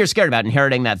 Or maybe you're scared about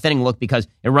inheriting that thinning look because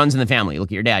it runs in the family. You look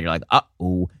at your dad, you're like,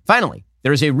 uh-oh. Finally,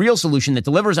 there is a real solution that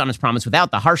delivers on its promise without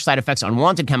the harsh side effects,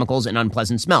 unwanted chemicals, and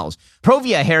unpleasant smells.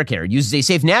 Provia Hair Care uses a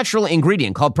safe natural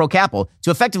ingredient called Procapil to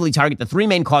effectively target the three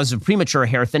main causes of premature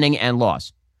hair thinning and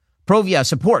loss. Provia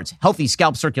supports healthy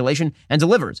scalp circulation and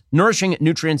delivers nourishing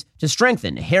nutrients to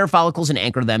strengthen hair follicles and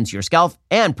anchor them to your scalp.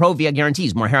 And Provia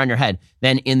guarantees more hair on your head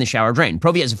than in the shower drain.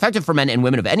 Provia is effective for men and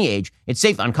women of any age. It's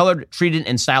safe on colored, treated,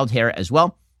 and styled hair as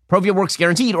well. Provia works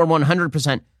guaranteed or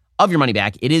 100% of your money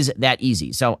back. It is that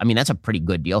easy. So, that's a pretty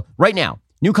good deal. Right now,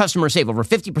 new customers save over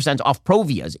 50% off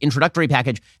Provia's introductory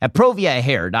package at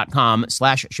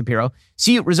proviahair.com/Shapiro.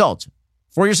 See results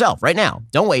for yourself right now.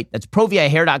 Don't wait. That's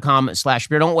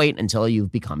proviahair.com/Shapiro. Don't wait until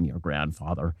you've become your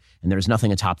grandfather and there's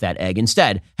nothing atop that egg.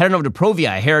 Instead, head on over to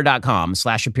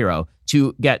proviahair.com/Shapiro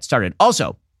to get started.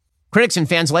 Also, critics and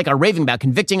fans alike are raving about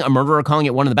Convicting a Murderer, calling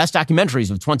it one of the best documentaries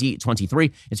of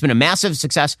 2023. It's been a massive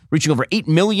success, reaching over 8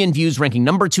 million views, ranking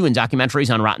number 2 in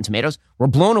documentaries on Rotten Tomatoes. We're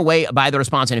blown away by the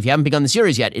response, and if you haven't begun the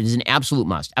series yet, it is an absolute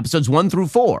must. Episodes 1 through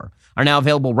 4 are now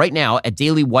available right now at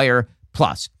Daily Wire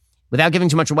Plus. Without giving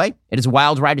too much away, it is a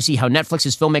wild ride to see how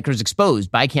Netflix's filmmakers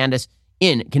exposed by Candace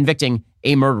in Convicting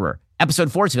a Murderer. Episode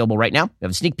 4 is available right now. We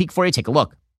have a sneak peek for you. Take a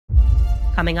look.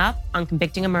 Coming up on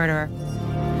Convicting a Murderer.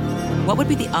 What would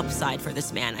be the upside for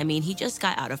this man? He just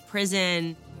got out of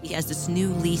prison. He has this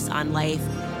new lease on life.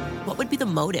 What would be the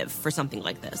motive for something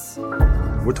like this?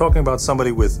 We're talking about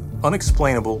somebody with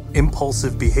unexplainable,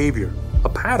 impulsive behavior, a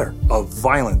pattern of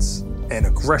violence and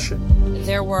aggression.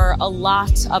 There were a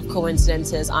lot of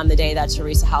coincidences on the day that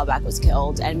Teresa Halbach was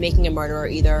killed, and Making a Murderer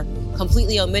either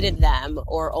completely omitted them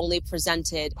or only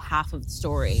presented half of the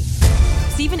story.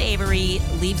 Stephen Avery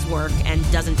leaves work and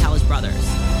doesn't tell his brothers.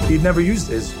 He'd never used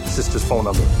his sister's phone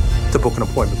number to book an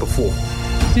appointment before.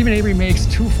 Stephen Avery makes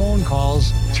 2 phone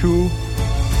calls to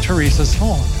Teresa's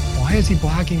phone. Why is he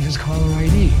blocking his caller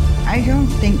ID? I don't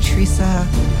think Teresa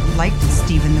liked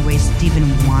Stephen the way Stephen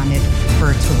wanted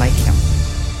her to like him.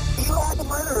 You are the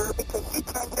murderer because you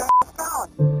can't get off the phone.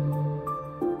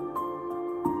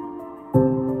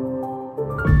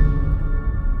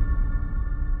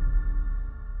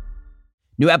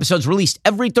 New episodes released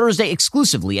every Thursday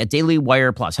exclusively at Daily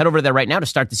Wire Plus. Head over there right now to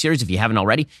start the series if you haven't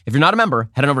already. If you're not a member,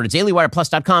 head on over to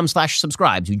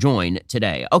dailywireplus.com/subscribe to join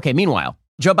today. Okay, meanwhile,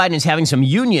 Joe Biden is having some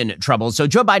union troubles. So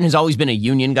Joe Biden has always been a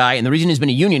union guy, and the reason he's been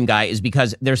a union guy is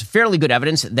because there's fairly good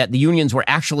evidence that the unions were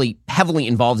actually heavily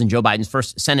involved in Joe Biden's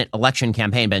first Senate election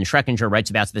campaign. Ben Schreckinger writes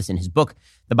about this in his book,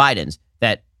 The Bidens,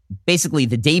 that basically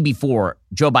the day before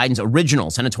Joe Biden's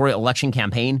original senatorial election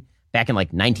campaign back in like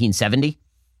 1970,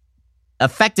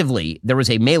 effectively, there was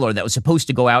a mailer that was supposed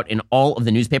to go out in all of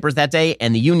the newspapers that day,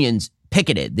 and the unions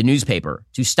picketed the newspaper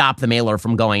to stop the mailer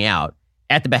from going out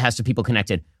at the behest of people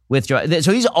connected with Joe.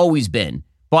 So he's always been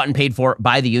bought and paid for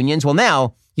by the unions. Well,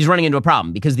 now he's running into a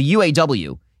problem because the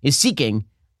UAW is seeking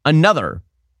another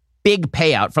big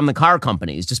payout from the car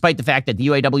companies, despite the fact that the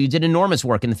UAW did enormous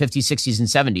work in the 50s, 60s, and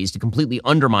 70s to completely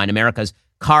undermine America's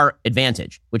car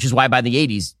advantage, which is why by the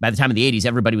time of the 80s,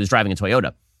 everybody was driving a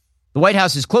Toyota. The White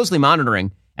House is closely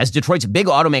monitoring as Detroit's big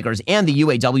automakers and the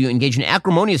UAW engage in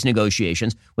acrimonious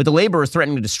negotiations, with the laborers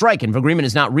threatening to strike if agreement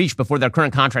is not reached before their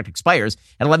current contract expires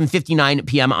at 11:59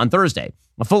 p.m. on Thursday.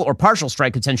 A full or partial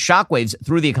strike could send shockwaves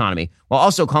through the economy, while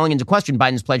also calling into question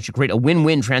Biden's pledge to create a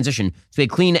win-win transition to a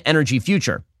clean energy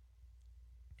future.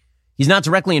 He's not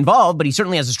directly involved, but he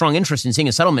certainly has a strong interest in seeing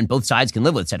a settlement both sides can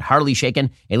live with, said Harley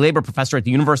Shaken, a labor professor at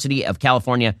the University of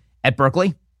California at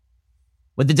Berkeley.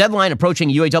 With the deadline approaching,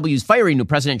 UAW's fiery new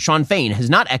president, Shawn Fain, has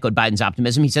not echoed Biden's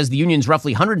optimism. He says the union's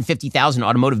roughly 150,000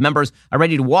 automotive members are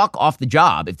ready to walk off the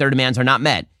job if their demands are not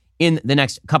met in the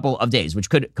next couple of days, which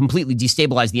could completely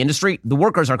destabilize the industry. The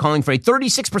workers are calling for a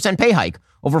 36% pay hike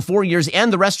over 4 years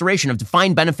and the restoration of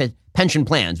defined benefit pension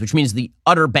plans, which means the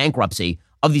utter bankruptcy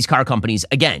of these car companies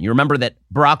again. You remember that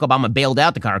Barack Obama bailed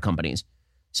out the car companies.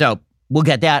 So we'll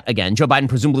get that again. Joe Biden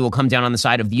presumably will come down on the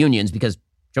side of the unions because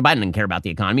Joe Biden doesn't care about the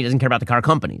economy. He doesn't care about the car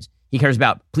companies. He cares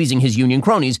about pleasing his union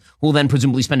cronies, who will then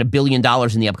presumably spend $1 billion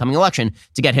in the upcoming election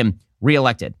to get him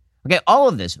reelected. Okay, all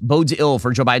of this bodes ill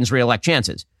for Joe Biden's reelect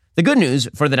chances. The good news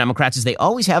for the Democrats is they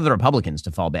always have the Republicans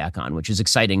to fall back on, which is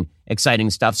exciting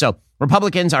stuff. So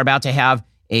Republicans are about to have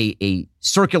a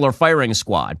circular firing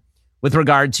squad with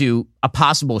regard to a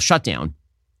possible shutdown.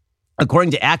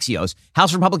 According to Axios,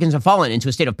 House Republicans have fallen into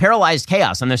a state of paralyzed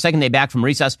chaos on their second day back from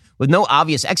recess with no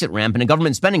obvious exit ramp and a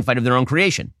government spending fight of their own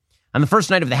creation. On the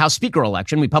first night of the House Speaker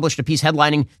election, we published a piece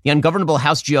headlining the ungovernable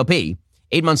House GOP.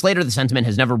 8 months later, the sentiment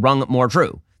has never rung more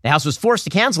true. The House was forced to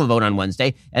cancel a vote on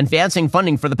Wednesday, advancing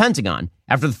funding for the Pentagon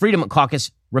after the Freedom Caucus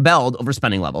rebelled over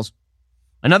spending levels.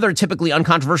 Another typically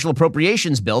uncontroversial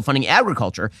appropriations bill funding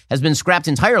agriculture has been scrapped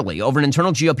entirely over an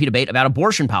internal GOP debate about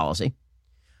abortion policy.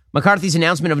 McCarthy's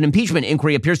announcement of an impeachment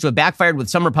inquiry appears to have backfired, with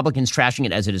some Republicans trashing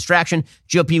it as a distraction.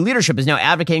 GOP leadership is now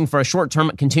advocating for a short-term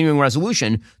continuing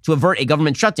resolution to avert a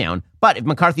government shutdown. But if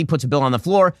McCarthy puts a bill on the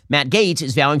floor, Matt Gaetz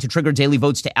is vowing to trigger daily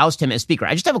votes to oust him as Speaker.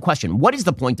 I just have a question. What is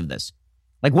the point of this?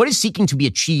 Like, what is seeking to be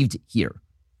achieved here?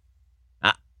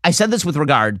 I said this with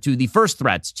regard to the first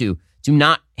threats to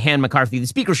not hand McCarthy the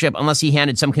speakership unless he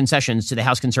handed some concessions to the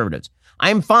House conservatives. I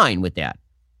am fine with that.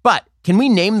 But can we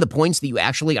name the points that you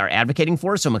actually are advocating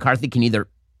for so McCarthy can either,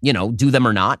 do them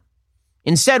or not?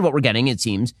 Instead, what we're getting, it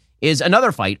seems, is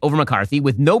another fight over McCarthy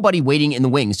with nobody waiting in the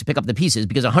wings to pick up the pieces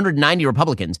because 190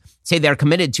 Republicans say they're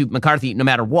committed to McCarthy no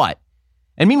matter what.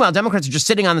 And meanwhile, Democrats are just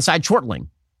sitting on the side chortling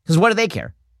because what do they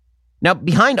care? Now,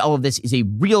 behind all of this is a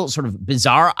real sort of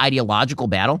bizarre ideological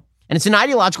battle. And it's an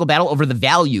ideological battle over the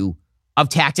value of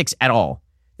tactics at all.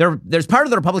 There's part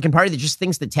of the Republican Party that just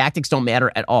thinks that tactics don't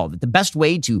matter at all, that the best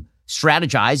way to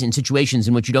strategize in situations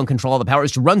in which you don't control all the power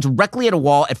is to run directly at a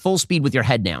wall at full speed with your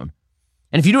head down.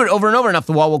 And if you do it over and over enough,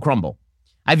 the wall will crumble.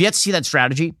 I've yet to see that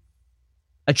strategy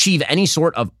achieve any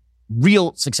sort of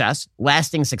real success,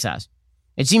 lasting success.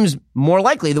 It seems more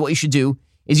likely that what you should do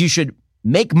is you should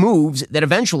make moves that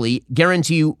eventually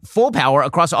guarantee you full power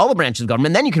across all the branches of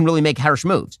government. Then you can really make harsh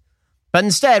moves. But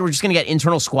instead, we're just going to get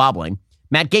internal squabbling.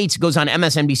 Matt Gaetz goes on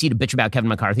MSNBC to bitch about Kevin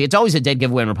McCarthy. It's always a dead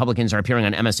giveaway when Republicans are appearing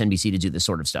on MSNBC to do this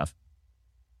sort of stuff.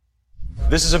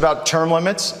 This is about term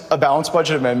limits, a balanced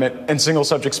budget amendment, and single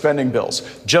subject spending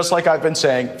bills, just like I've been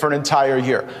saying for an entire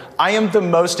year. I am the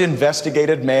most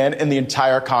investigated man in the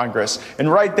entire Congress.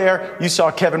 And right there, you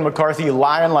saw Kevin McCarthy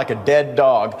lying like a dead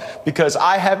dog because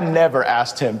I have never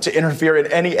asked him to interfere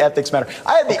in any ethics matter.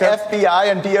 I had the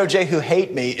FBI and DOJ who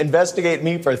hate me investigate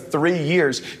me for 3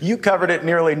 years. You covered it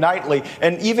nearly nightly.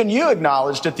 And even you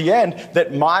acknowledged at the end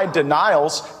that my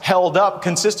denials held up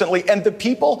consistently. And the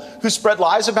people who spread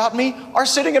lies about me are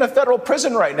sitting in a federal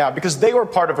prison right now because they were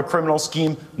part of a criminal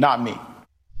scheme, not me.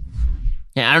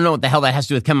 Yeah, I don't know what the hell that has to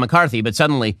do with Kevin McCarthy, but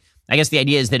suddenly, I guess the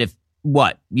idea is that if,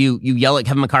 you yell at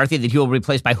Kevin McCarthy, that he will be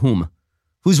replaced by whom?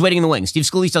 Who's waiting in the wings? Steve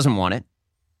Scalise doesn't want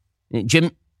it.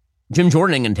 Jim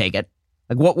Jordan ain't going to take it.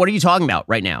 Like, what are you talking about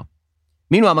right now?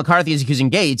 Meanwhile, McCarthy is accusing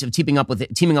Gates of teaming up with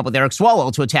Eric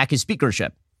Swalwell to attack his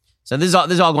speakership. So this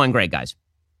is all going great, guys.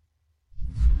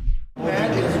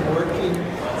 Matt is working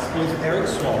with Eric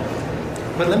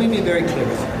Swalwell, but let me be very clear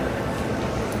with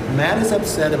you. Matt is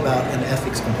upset about an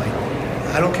ethics complaint.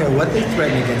 I don't care what they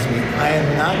threaten against me. I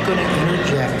am not going to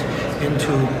interject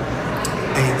into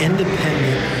an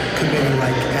independent committee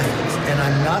like ethics, and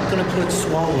I'm not going to put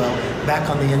Swalwell back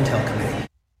on the Intel committee.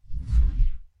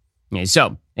 Okay,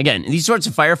 so, again, these sorts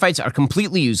of firefights are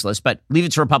completely useless, but leave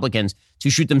it to Republicans to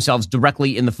shoot themselves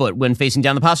directly in the foot when facing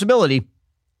down the possibility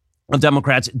of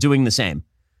Democrats doing the same.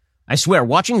 I swear,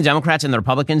 watching the Democrats and the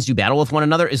Republicans do battle with one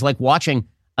another is like watching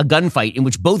a gunfight in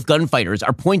which both gunfighters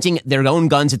are pointing their own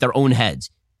guns at their own heads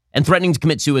and threatening to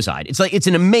commit suicide. It's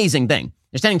an amazing thing.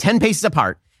 They're standing 10 paces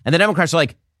apart, and the Democrats are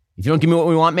like, if you don't give me what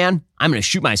we want, man, I'm going to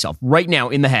shoot myself right now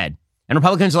in the head. And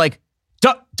Republicans are like,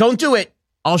 don't do it.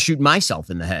 I'll shoot myself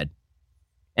in the head.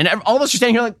 And all of us are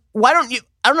standing here like, why don't you?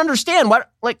 I don't understand.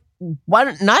 Why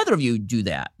don't neither of you do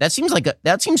that? That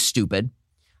seems stupid.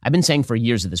 I've been saying for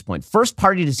years at this point, first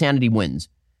party to sanity wins.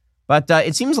 But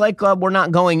it seems like we're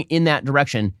not going in that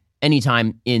direction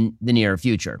anytime in the near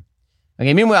future.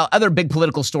 Okay. Meanwhile, other big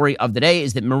political story of the day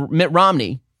is that Mitt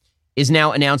Romney is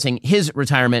now announcing his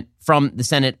retirement from the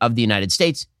Senate of the United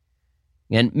States.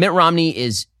 And Mitt Romney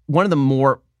is one of the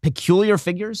more peculiar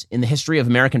figures in the history of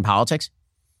American politics.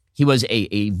 He was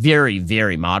a very,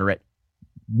 very moderate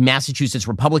Massachusetts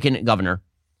Republican governor.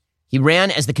 He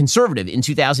ran as the conservative in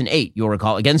 2008, you'll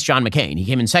recall, against John McCain. He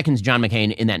came in second to John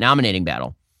McCain in that nominating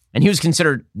battle. And he was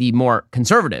considered the more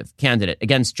conservative candidate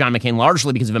against John McCain,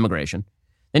 largely because of immigration.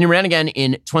 Then he ran again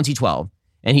in 2012,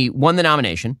 and he won the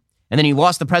nomination. And then he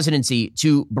lost the presidency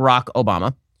to Barack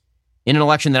Obama in an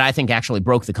election that I think actually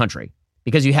broke the country,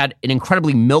 because you had an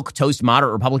incredibly milquetoast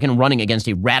moderate Republican running against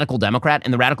a radical Democrat,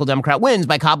 and the radical Democrat wins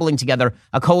by cobbling together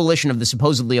a coalition of the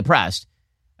supposedly oppressed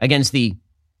against the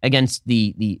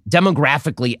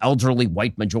demographically elderly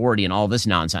white majority and all this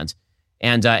nonsense.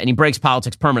 And he breaks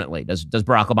politics permanently, does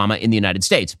Barack Obama in the United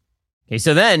States. Okay,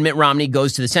 so then Mitt Romney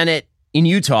goes to the Senate in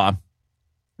Utah.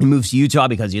 He moves to Utah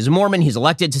because he is a Mormon. He's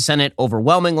elected to Senate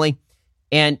overwhelmingly.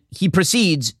 And he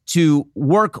proceeds to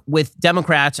work with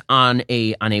Democrats on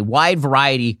a wide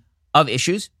variety of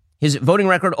issues. His voting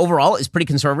record overall is pretty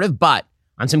conservative, but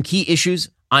on some key issues,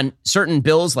 on certain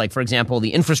bills, like, for example,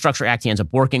 the Infrastructure Act, he ends up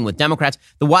working with Democrats.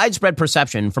 The widespread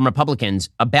perception from Republicans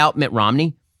about Mitt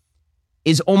Romney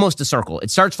is almost a circle.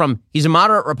 It starts from, he's a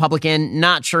moderate Republican,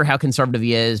 not sure how conservative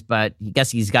he is, but I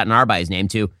guess he's got an R by his name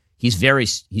too. He's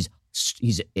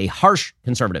a harsh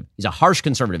conservative. He's a harsh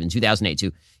conservative in 2008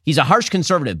 too. He's a harsh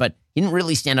conservative, but he didn't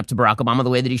really stand up to Barack Obama the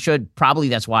way that he should. Probably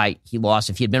that's why he lost.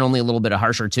 If he had been only a little bit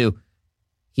harsher too.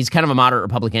 He's kind of a moderate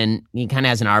Republican. He kind of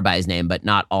has an R by his name, but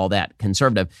not all that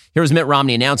conservative. Here's Mitt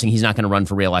Romney announcing he's not going to run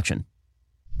for re-election.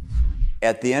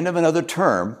 At the end of another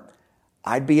term,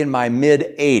 I'd be in my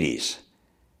mid-80s.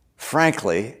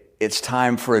 Frankly, it's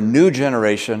time for a new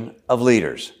generation of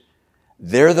leaders.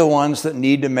 They're the ones that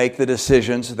need to make the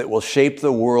decisions that will shape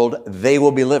the world they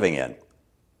will be living in.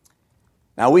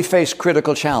 Now, we face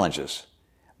critical challenges: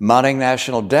 mounting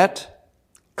national debt,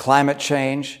 climate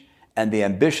change, and the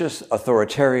ambitious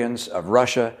authoritarians of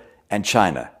Russia and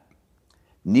China.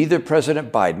 Neither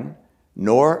President Biden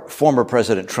nor former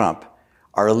President Trump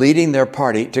are leading their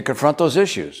party to confront those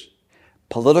issues.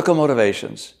 Political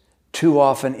motivations too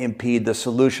often impede the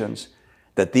solutions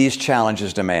that these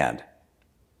challenges demand.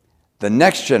 The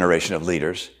next generation of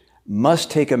leaders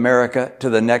must take America to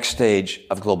the next stage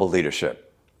of global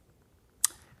leadership.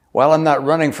 While I'm not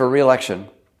running for re-election,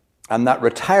 I'm not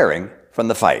retiring from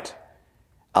the fight.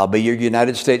 I'll be your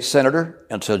United States Senator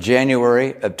until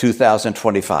January of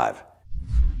 2025.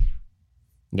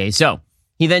 Okay, so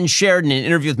he then shared in an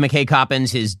interview with McKay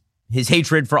Coppins his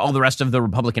hatred for all the rest of the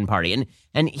Republican Party.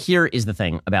 And here is the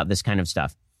thing about this kind of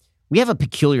stuff. we have a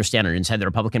peculiar standard inside the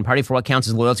Republican Party for what counts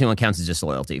as loyalty and what counts as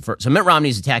disloyalty. So Mitt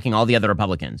Romney's attacking all the other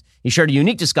Republicans. He shared a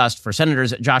unique disgust for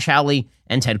Senators Josh Hawley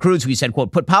and Ted Cruz, who he said,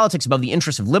 quote, put politics above the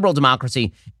interests of liberal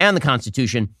democracy and the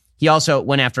Constitution. He also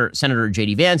went after Senator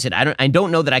J.D. Vance. And I don't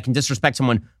know that I can disrespect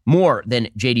someone more than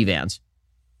J.D. Vance.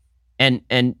 And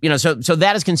so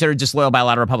that is considered disloyal by a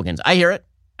lot of Republicans. I hear it.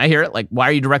 Like, why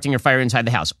are you directing your fire inside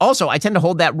the House? Also, I tend to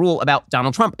hold that rule about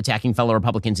Donald Trump attacking fellow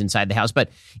Republicans inside the House. But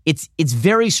it's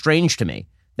very strange to me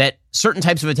that certain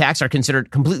types of attacks are considered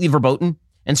completely verboten,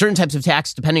 and certain types of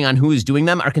attacks, depending on who is doing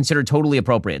them, are considered totally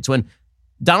appropriate. So when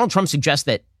Donald Trump suggests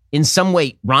that in some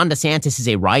way Ron DeSantis is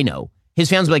a rhino,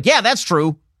 his fans will be like, yeah, that's true.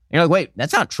 And you're like, wait,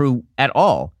 that's not true at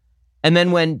all. And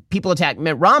then when people attack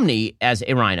Mitt Romney as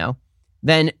a rhino,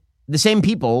 then the same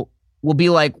people will be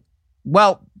like,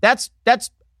 well, that's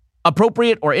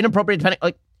appropriate or inappropriate, depending.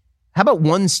 Like, how about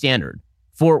one standard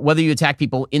for whether you attack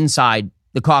people inside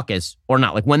the caucus or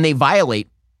not? Like, when they violate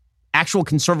actual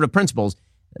conservative principles,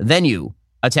 then you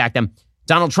attack them.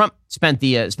 Donald Trump spent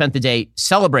the day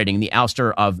celebrating the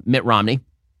ouster of Mitt Romney,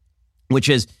 which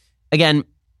is, again,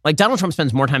 like, Donald Trump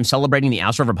spends more time celebrating the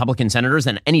ouster of Republican senators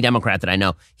than any Democrat that I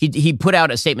know. He put out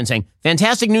a statement saying,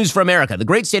 fantastic news for America, the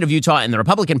great state of Utah and the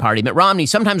Republican Party. Mitt Romney,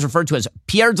 sometimes referred to as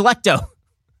Pierre Delecto.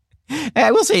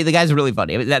 I will say the guy's really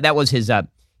funny. That was his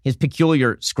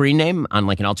peculiar screen name on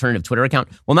like an alternative Twitter account.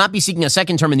 Will not be seeking a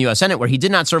second term in the U.S. Senate where he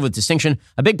did not serve with distinction.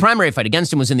 A big primary fight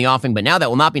against him was in the offing, but now that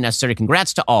will not be necessary.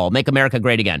 Congrats to all. Make America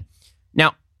great again.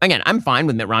 Now, again, I'm fine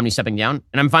with Mitt Romney stepping down,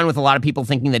 and I'm fine with a lot of people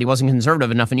thinking that he wasn't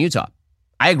conservative enough in Utah.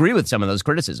 I agree with some of those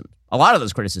criticisms, a lot of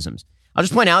those criticisms. I'll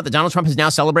just point out that Donald Trump has now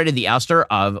celebrated the ouster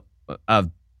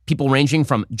of people ranging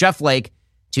from Jeff Flake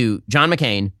to John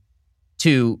McCain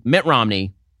to Mitt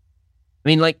Romney. I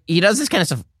mean, like, he does this kind of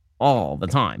stuff all the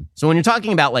time. So when you're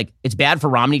talking about, like, it's bad for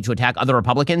Romney to attack other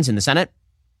Republicans in the Senate,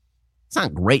 it's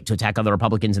not great to attack other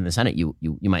Republicans in the Senate, you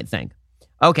might think.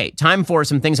 Okay, time for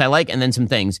some things I like and then some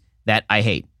things that I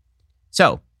hate.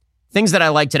 So, things that I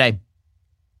like today.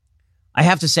 I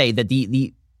have to say that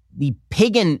the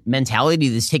pagan mentality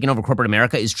that's taken over corporate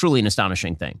America is truly an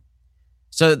astonishing thing.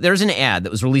 So there's an ad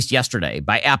that was released yesterday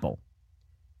by Apple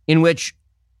in which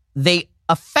they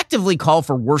effectively call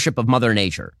for worship of Mother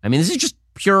Nature. I mean, this is just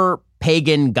pure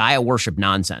pagan Gaia worship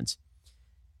nonsense.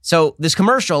 So this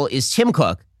commercial is Tim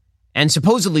Cook and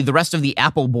supposedly the rest of the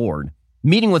Apple board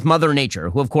meeting with Mother Nature,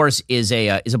 who of course is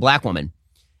a black woman,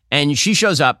 and she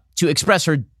shows up to express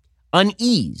her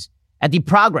unease at the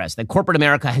progress that corporate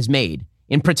America has made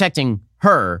in protecting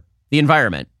her, the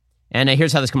environment. And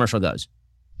here's how this commercial goes.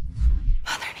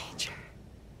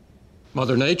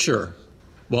 Mother Nature,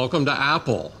 welcome to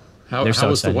Apple. How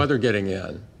is the weather getting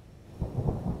in?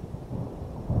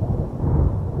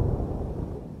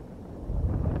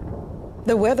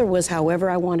 The weather was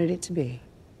however I wanted it to be.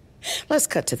 Let's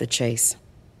cut to the chase.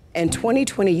 In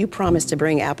 2020, you promised to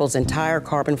bring Apple's entire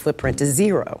carbon footprint to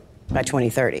zero by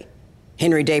 2030.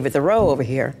 Henry David Thoreau over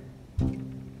here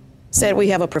said we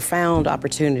have a profound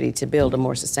opportunity to build a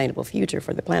more sustainable future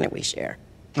for the planet we share.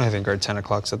 I think our 10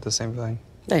 o'clock said the same thing.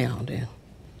 They all do.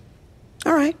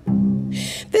 All right.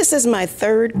 This is my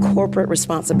third corporate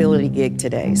responsibility gig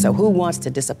today, so who wants to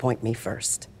disappoint me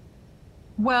first?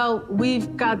 Well,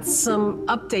 we've got some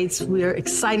updates we're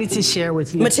excited to share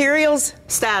with you. Materials,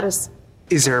 status.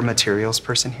 Is there a materials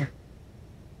person here?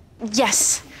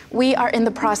 Yes. We are in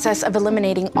the process of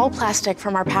eliminating all plastic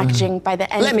from our packaging by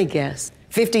the end... Let me guess.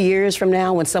 50 years from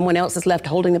now when someone else is left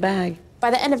holding the bag? By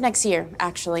the end of next year,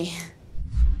 actually.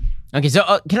 Okay,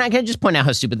 so can I just point out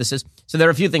how stupid this is? So there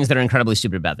are a few things that are incredibly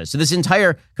stupid about this. So this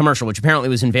entire commercial, which apparently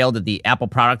was unveiled at the Apple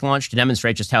product launch to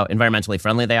demonstrate just how environmentally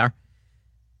friendly they are.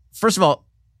 First of all,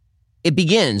 it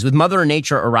begins with Mother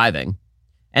Nature arriving,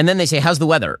 and then they say, how's the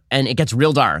weather? And it gets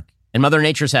real dark. And Mother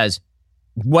Nature says,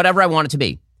 whatever I want it to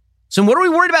be. So what are we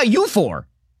worried about you for?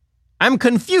 I'm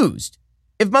confused.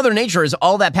 If Mother Nature is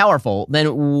all that powerful,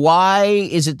 then why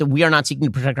is it that we are not seeking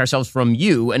to protect ourselves from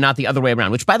you and not the other way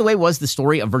around? Which, by the way, was the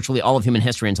story of virtually all of human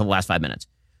history until the last 5 minutes.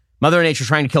 Mother Nature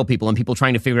trying to kill people and people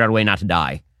trying to figure out a way not to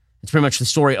die. It's pretty much the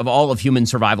story of all of human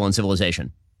survival and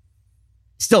civilization.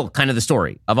 Still kind of the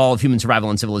story of all of human survival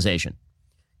and civilization.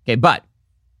 Okay, but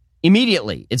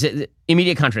immediately, it's an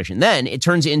immediate contradiction. Then it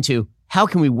turns into, how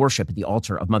can we worship at the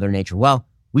altar of Mother Nature? Well,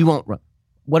 we won't.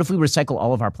 What if we recycle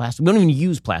all of our plastic? We don't even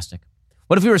use plastic.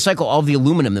 What if we recycle all of the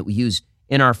aluminum that we use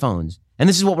in our phones? And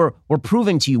this is what we're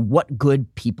proving to you, what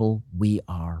good people we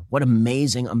are. What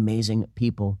amazing, amazing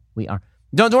people we are.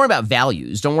 Don't worry about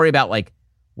values. Don't worry about like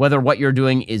whether what you're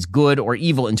doing is good or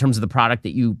evil in terms of the product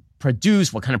that you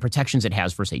produce, what kind of protections it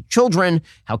has for, say, children,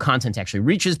 how content actually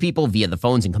reaches people via the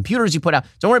phones and computers you put out.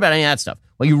 Don't worry about any of that stuff.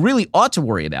 What you really ought to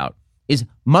worry about is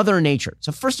Mother Nature.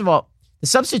 So first of all, the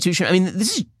substitution, I mean,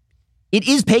 it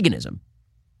is paganism.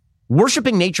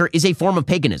 Worshipping nature is a form of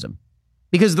paganism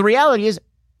because the reality is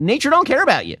nature don't care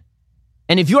about you.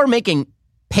 And if you're making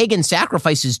pagan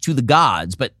sacrifices to the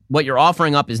gods, but what you're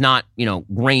offering up is not,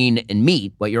 grain and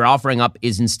meat, what you're offering up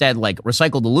is instead like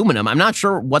recycled aluminum, I'm not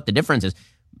sure what the difference is.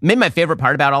 Maybe my favorite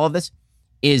part about all of this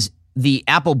is the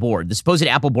Apple board, the supposed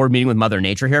Apple board meeting with Mother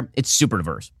Nature here. It's super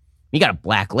diverse. You got a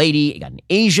black lady, you got an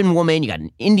Asian woman, you got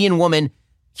an Indian woman.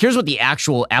 Here's what the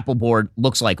actual Apple board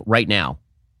looks like right now.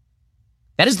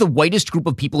 That is the whitest group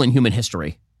of people in human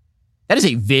history. That is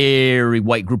a very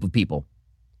white group of people.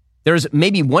 There's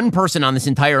maybe one person on this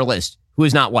entire list who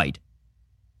is not white.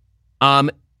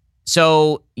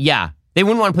 So yeah, they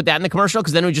wouldn't want to put that in the commercial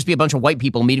because then it would just be a bunch of white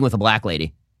people meeting with a black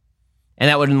lady. And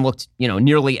that wouldn't look,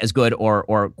 nearly as good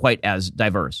or quite as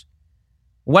diverse.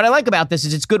 What I like about this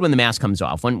is it's good when the mask comes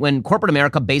off. When corporate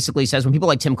America basically says, when people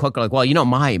like Tim Cook are like, well,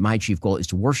 my chief goal is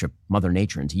to worship Mother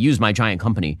Nature and to use my giant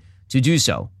company to do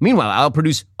so. Meanwhile, I'll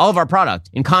produce all of our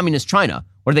product in communist China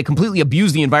where they completely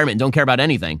abuse the environment and don't care about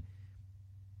anything.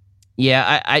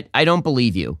 Yeah, I don't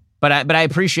believe you, but I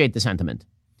appreciate the sentiment.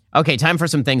 Okay, time for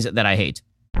some things that I hate.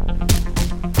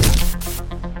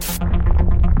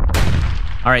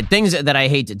 All right, things that I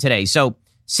hate today. So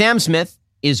Sam Smith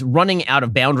is running out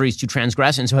of boundaries to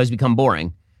transgress and so has become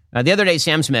boring. The other day,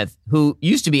 Sam Smith, who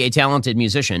used to be a talented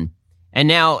musician and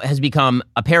now has become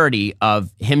a parody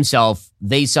of himself,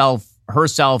 they-self,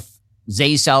 herself,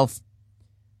 they-self,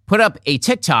 put up a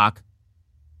TikTok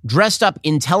dressed up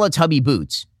in Teletubby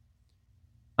boots.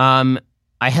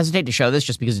 I hesitate to show this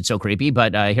just because it's so creepy,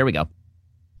 but here we go.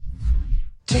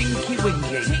 Tinky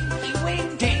winky, tinky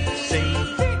winky,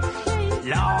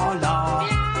 la la.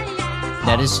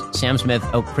 That is Sam Smith,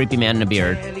 a creepy man in a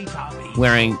beard,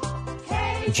 wearing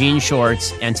jean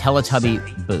shorts and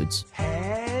Teletubby boots.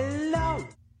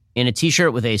 In a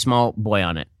t-shirt with a small boy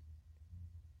on it,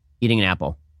 eating an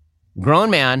apple. Grown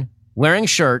man wearing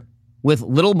shirt with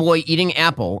little boy eating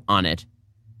apple on it,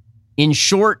 in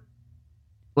short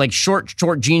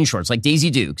jean shorts, like Daisy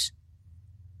Dukes,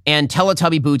 and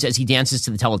Teletubby boots as he dances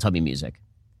to the Teletubby music.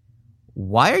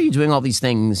 Why are you doing all these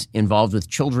things involved with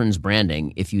children's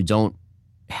branding if it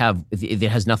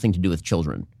has nothing to do with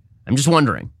children? I'm just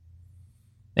wondering.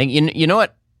 And you know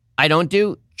what I don't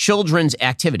do? Children's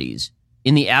activities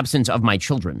in the absence of my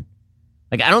children.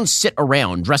 Like, I don't sit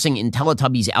around dressing in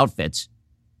Teletubbies outfits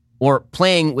or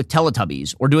playing with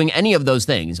Teletubbies or doing any of those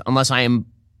things unless I am,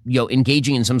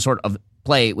 engaging in some sort of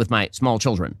play with my small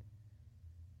children.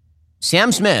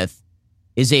 Sam Smith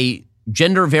is a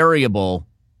gender variable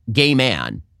gay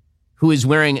man who is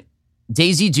wearing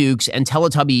Daisy Dukes and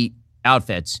Teletubby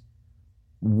outfits.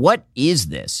 What is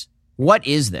this? What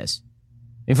is this?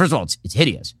 I mean, first of all, it's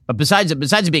hideous. But besides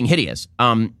it being hideous,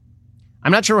 I'm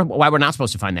not sure why we're not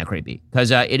supposed to find that creepy,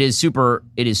 because it is super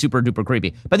duper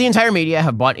creepy. But the entire media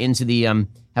have bought into the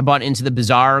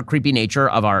bizarre, creepy nature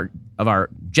of our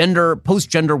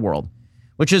post-gender world,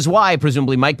 which is why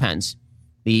presumably Mike Pence,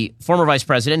 the former vice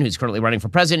president who's currently running for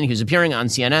president, who's appearing on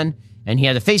CNN, and he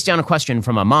had to face down a question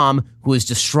from a mom who is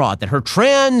distraught that her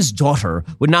trans daughter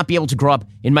would not be able to grow up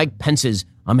in Mike Pence's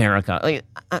America. Like,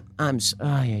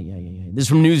 This is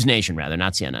from News Nation, rather,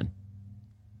 not CNN.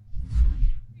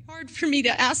 Hard for me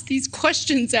to ask these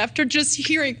questions after just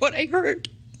hearing what I heard.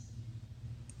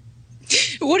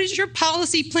 What is your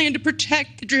policy plan to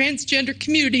protect the transgender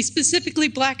community, specifically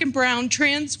Black and brown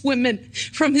trans women,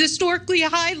 from historically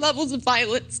high levels of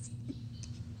violence?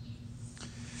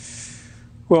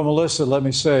 Well, Melissa, let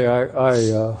me say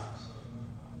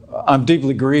I'm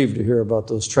deeply grieved to hear about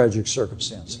those tragic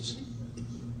circumstances,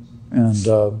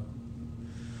 and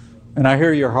I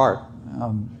hear your heart,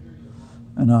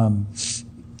 and I'm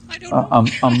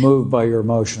moved by your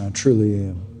emotion. I truly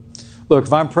am. Look,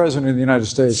 if I'm president of the United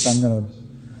States,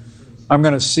 I'm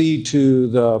going to see to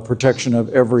the protection of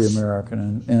every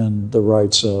American and the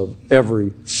rights of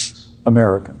every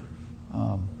American.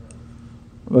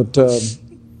 But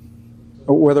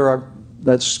whether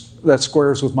that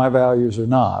squares with my values or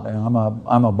not, and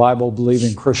I'm a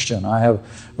Bible-believing Christian. I have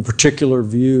a particular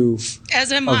view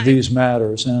of these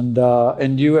matters,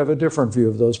 and you have a different view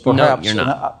of those, perhaps. No, you're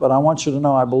not. But I want you to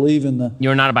know I believe in the.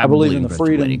 You're not a I believe in Bible-believing the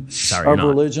freedom Christian of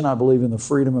religion. I believe in the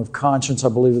freedom of conscience. I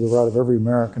believe in the right of every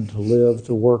American to live,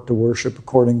 to work, to worship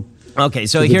according. Okay,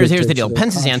 so here's the deal.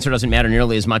 Pence's answer doesn't matter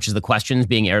nearly as much as the questions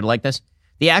being aired like this.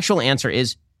 The actual answer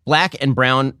is Black and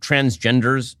brown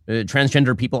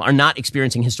transgender people are not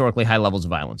experiencing historically high levels of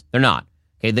violence. They're not.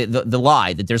 Okay, the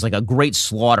lie that there's like a great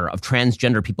slaughter of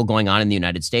transgender people going on in the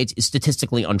United States is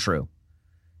statistically untrue.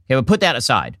 Okay, but put that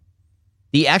aside.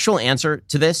 The actual answer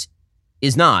to this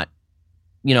is not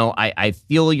I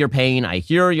feel your pain. I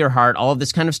hear your heart, all of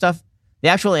this kind of stuff. The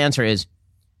actual answer is,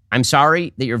 I'm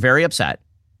sorry that you're very upset.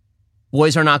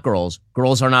 Boys are not girls.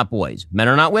 Girls are not boys. Men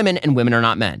are not women, and women are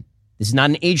not men. This is not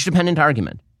an age-dependent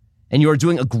argument. And you are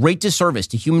doing a great disservice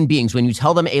to human beings when you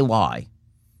tell them a lie.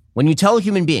 When you tell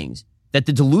human beings that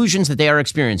the delusions that they are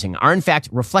experiencing are in fact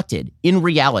reflected in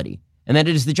reality, and that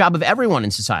it is the job of everyone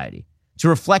in society to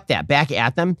reflect that back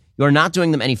at them, you are not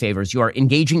doing them any favors. You are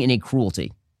engaging in a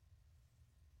cruelty.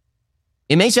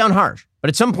 It may sound harsh, but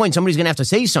at some point somebody's going to have to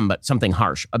say something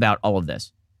harsh about all of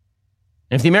this.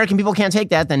 And if the American people can't take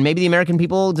that, then maybe the American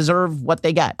people deserve what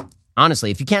they get.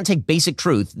 Honestly, if you can't take basic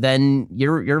truth, then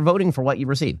you're voting for what you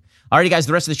receive. Alrighty, guys,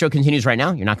 the rest of the show continues right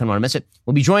now. You're not going to want to miss it.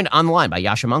 We'll be joined on the line by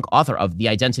Yascha Mounk, author of The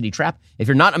Identity Trap. If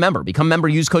you're not a member, become a member.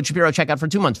 Use code Shapiro. Check out for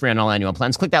 2 months free on all annual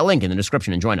plans. Click that link in the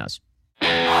description and join us.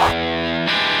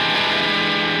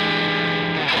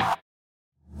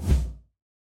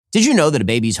 Did you know that a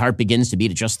baby's heart begins to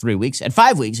beat at just 3 weeks? At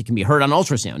 5 weeks, it can be heard on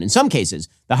ultrasound. In some cases,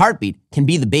 the heartbeat can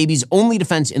be the baby's only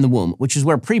defense in the womb, which is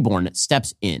where Preborn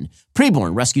steps in.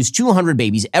 Preborn rescues 200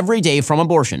 babies every day from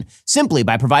abortion simply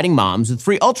by providing moms with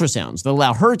free ultrasounds that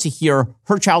allow her to hear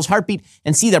her child's heartbeat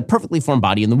and see their perfectly formed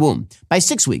body in the womb. By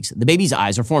 6 weeks, the baby's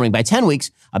eyes are forming. By 10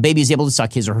 weeks, a baby is able to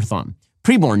suck his or her thumb.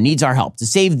 Preborn needs our help to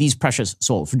save these precious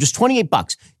souls. For just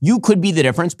 $28, you could be the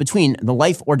difference between the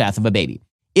life or death of a baby.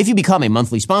 If you become a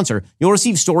monthly sponsor, you'll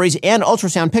receive stories and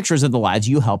ultrasound pictures of the lives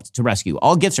you helped to rescue.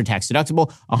 All gifts are tax deductible.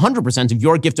 100% of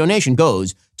your gift donation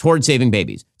goes towards saving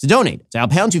babies. To donate, dial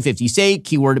pound 250, say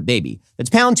keyword baby. That's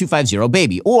pound 250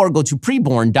 baby, or go to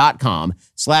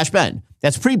preborn.com/Ben.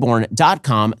 That's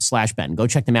preborn.com/Ben. Go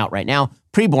check them out right now.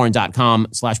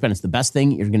 Preborn.com/Ben. It's the best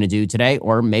thing you're going to do today,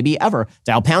 or maybe ever.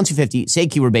 Dial pound 250, say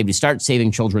keyword baby to start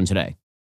saving children today.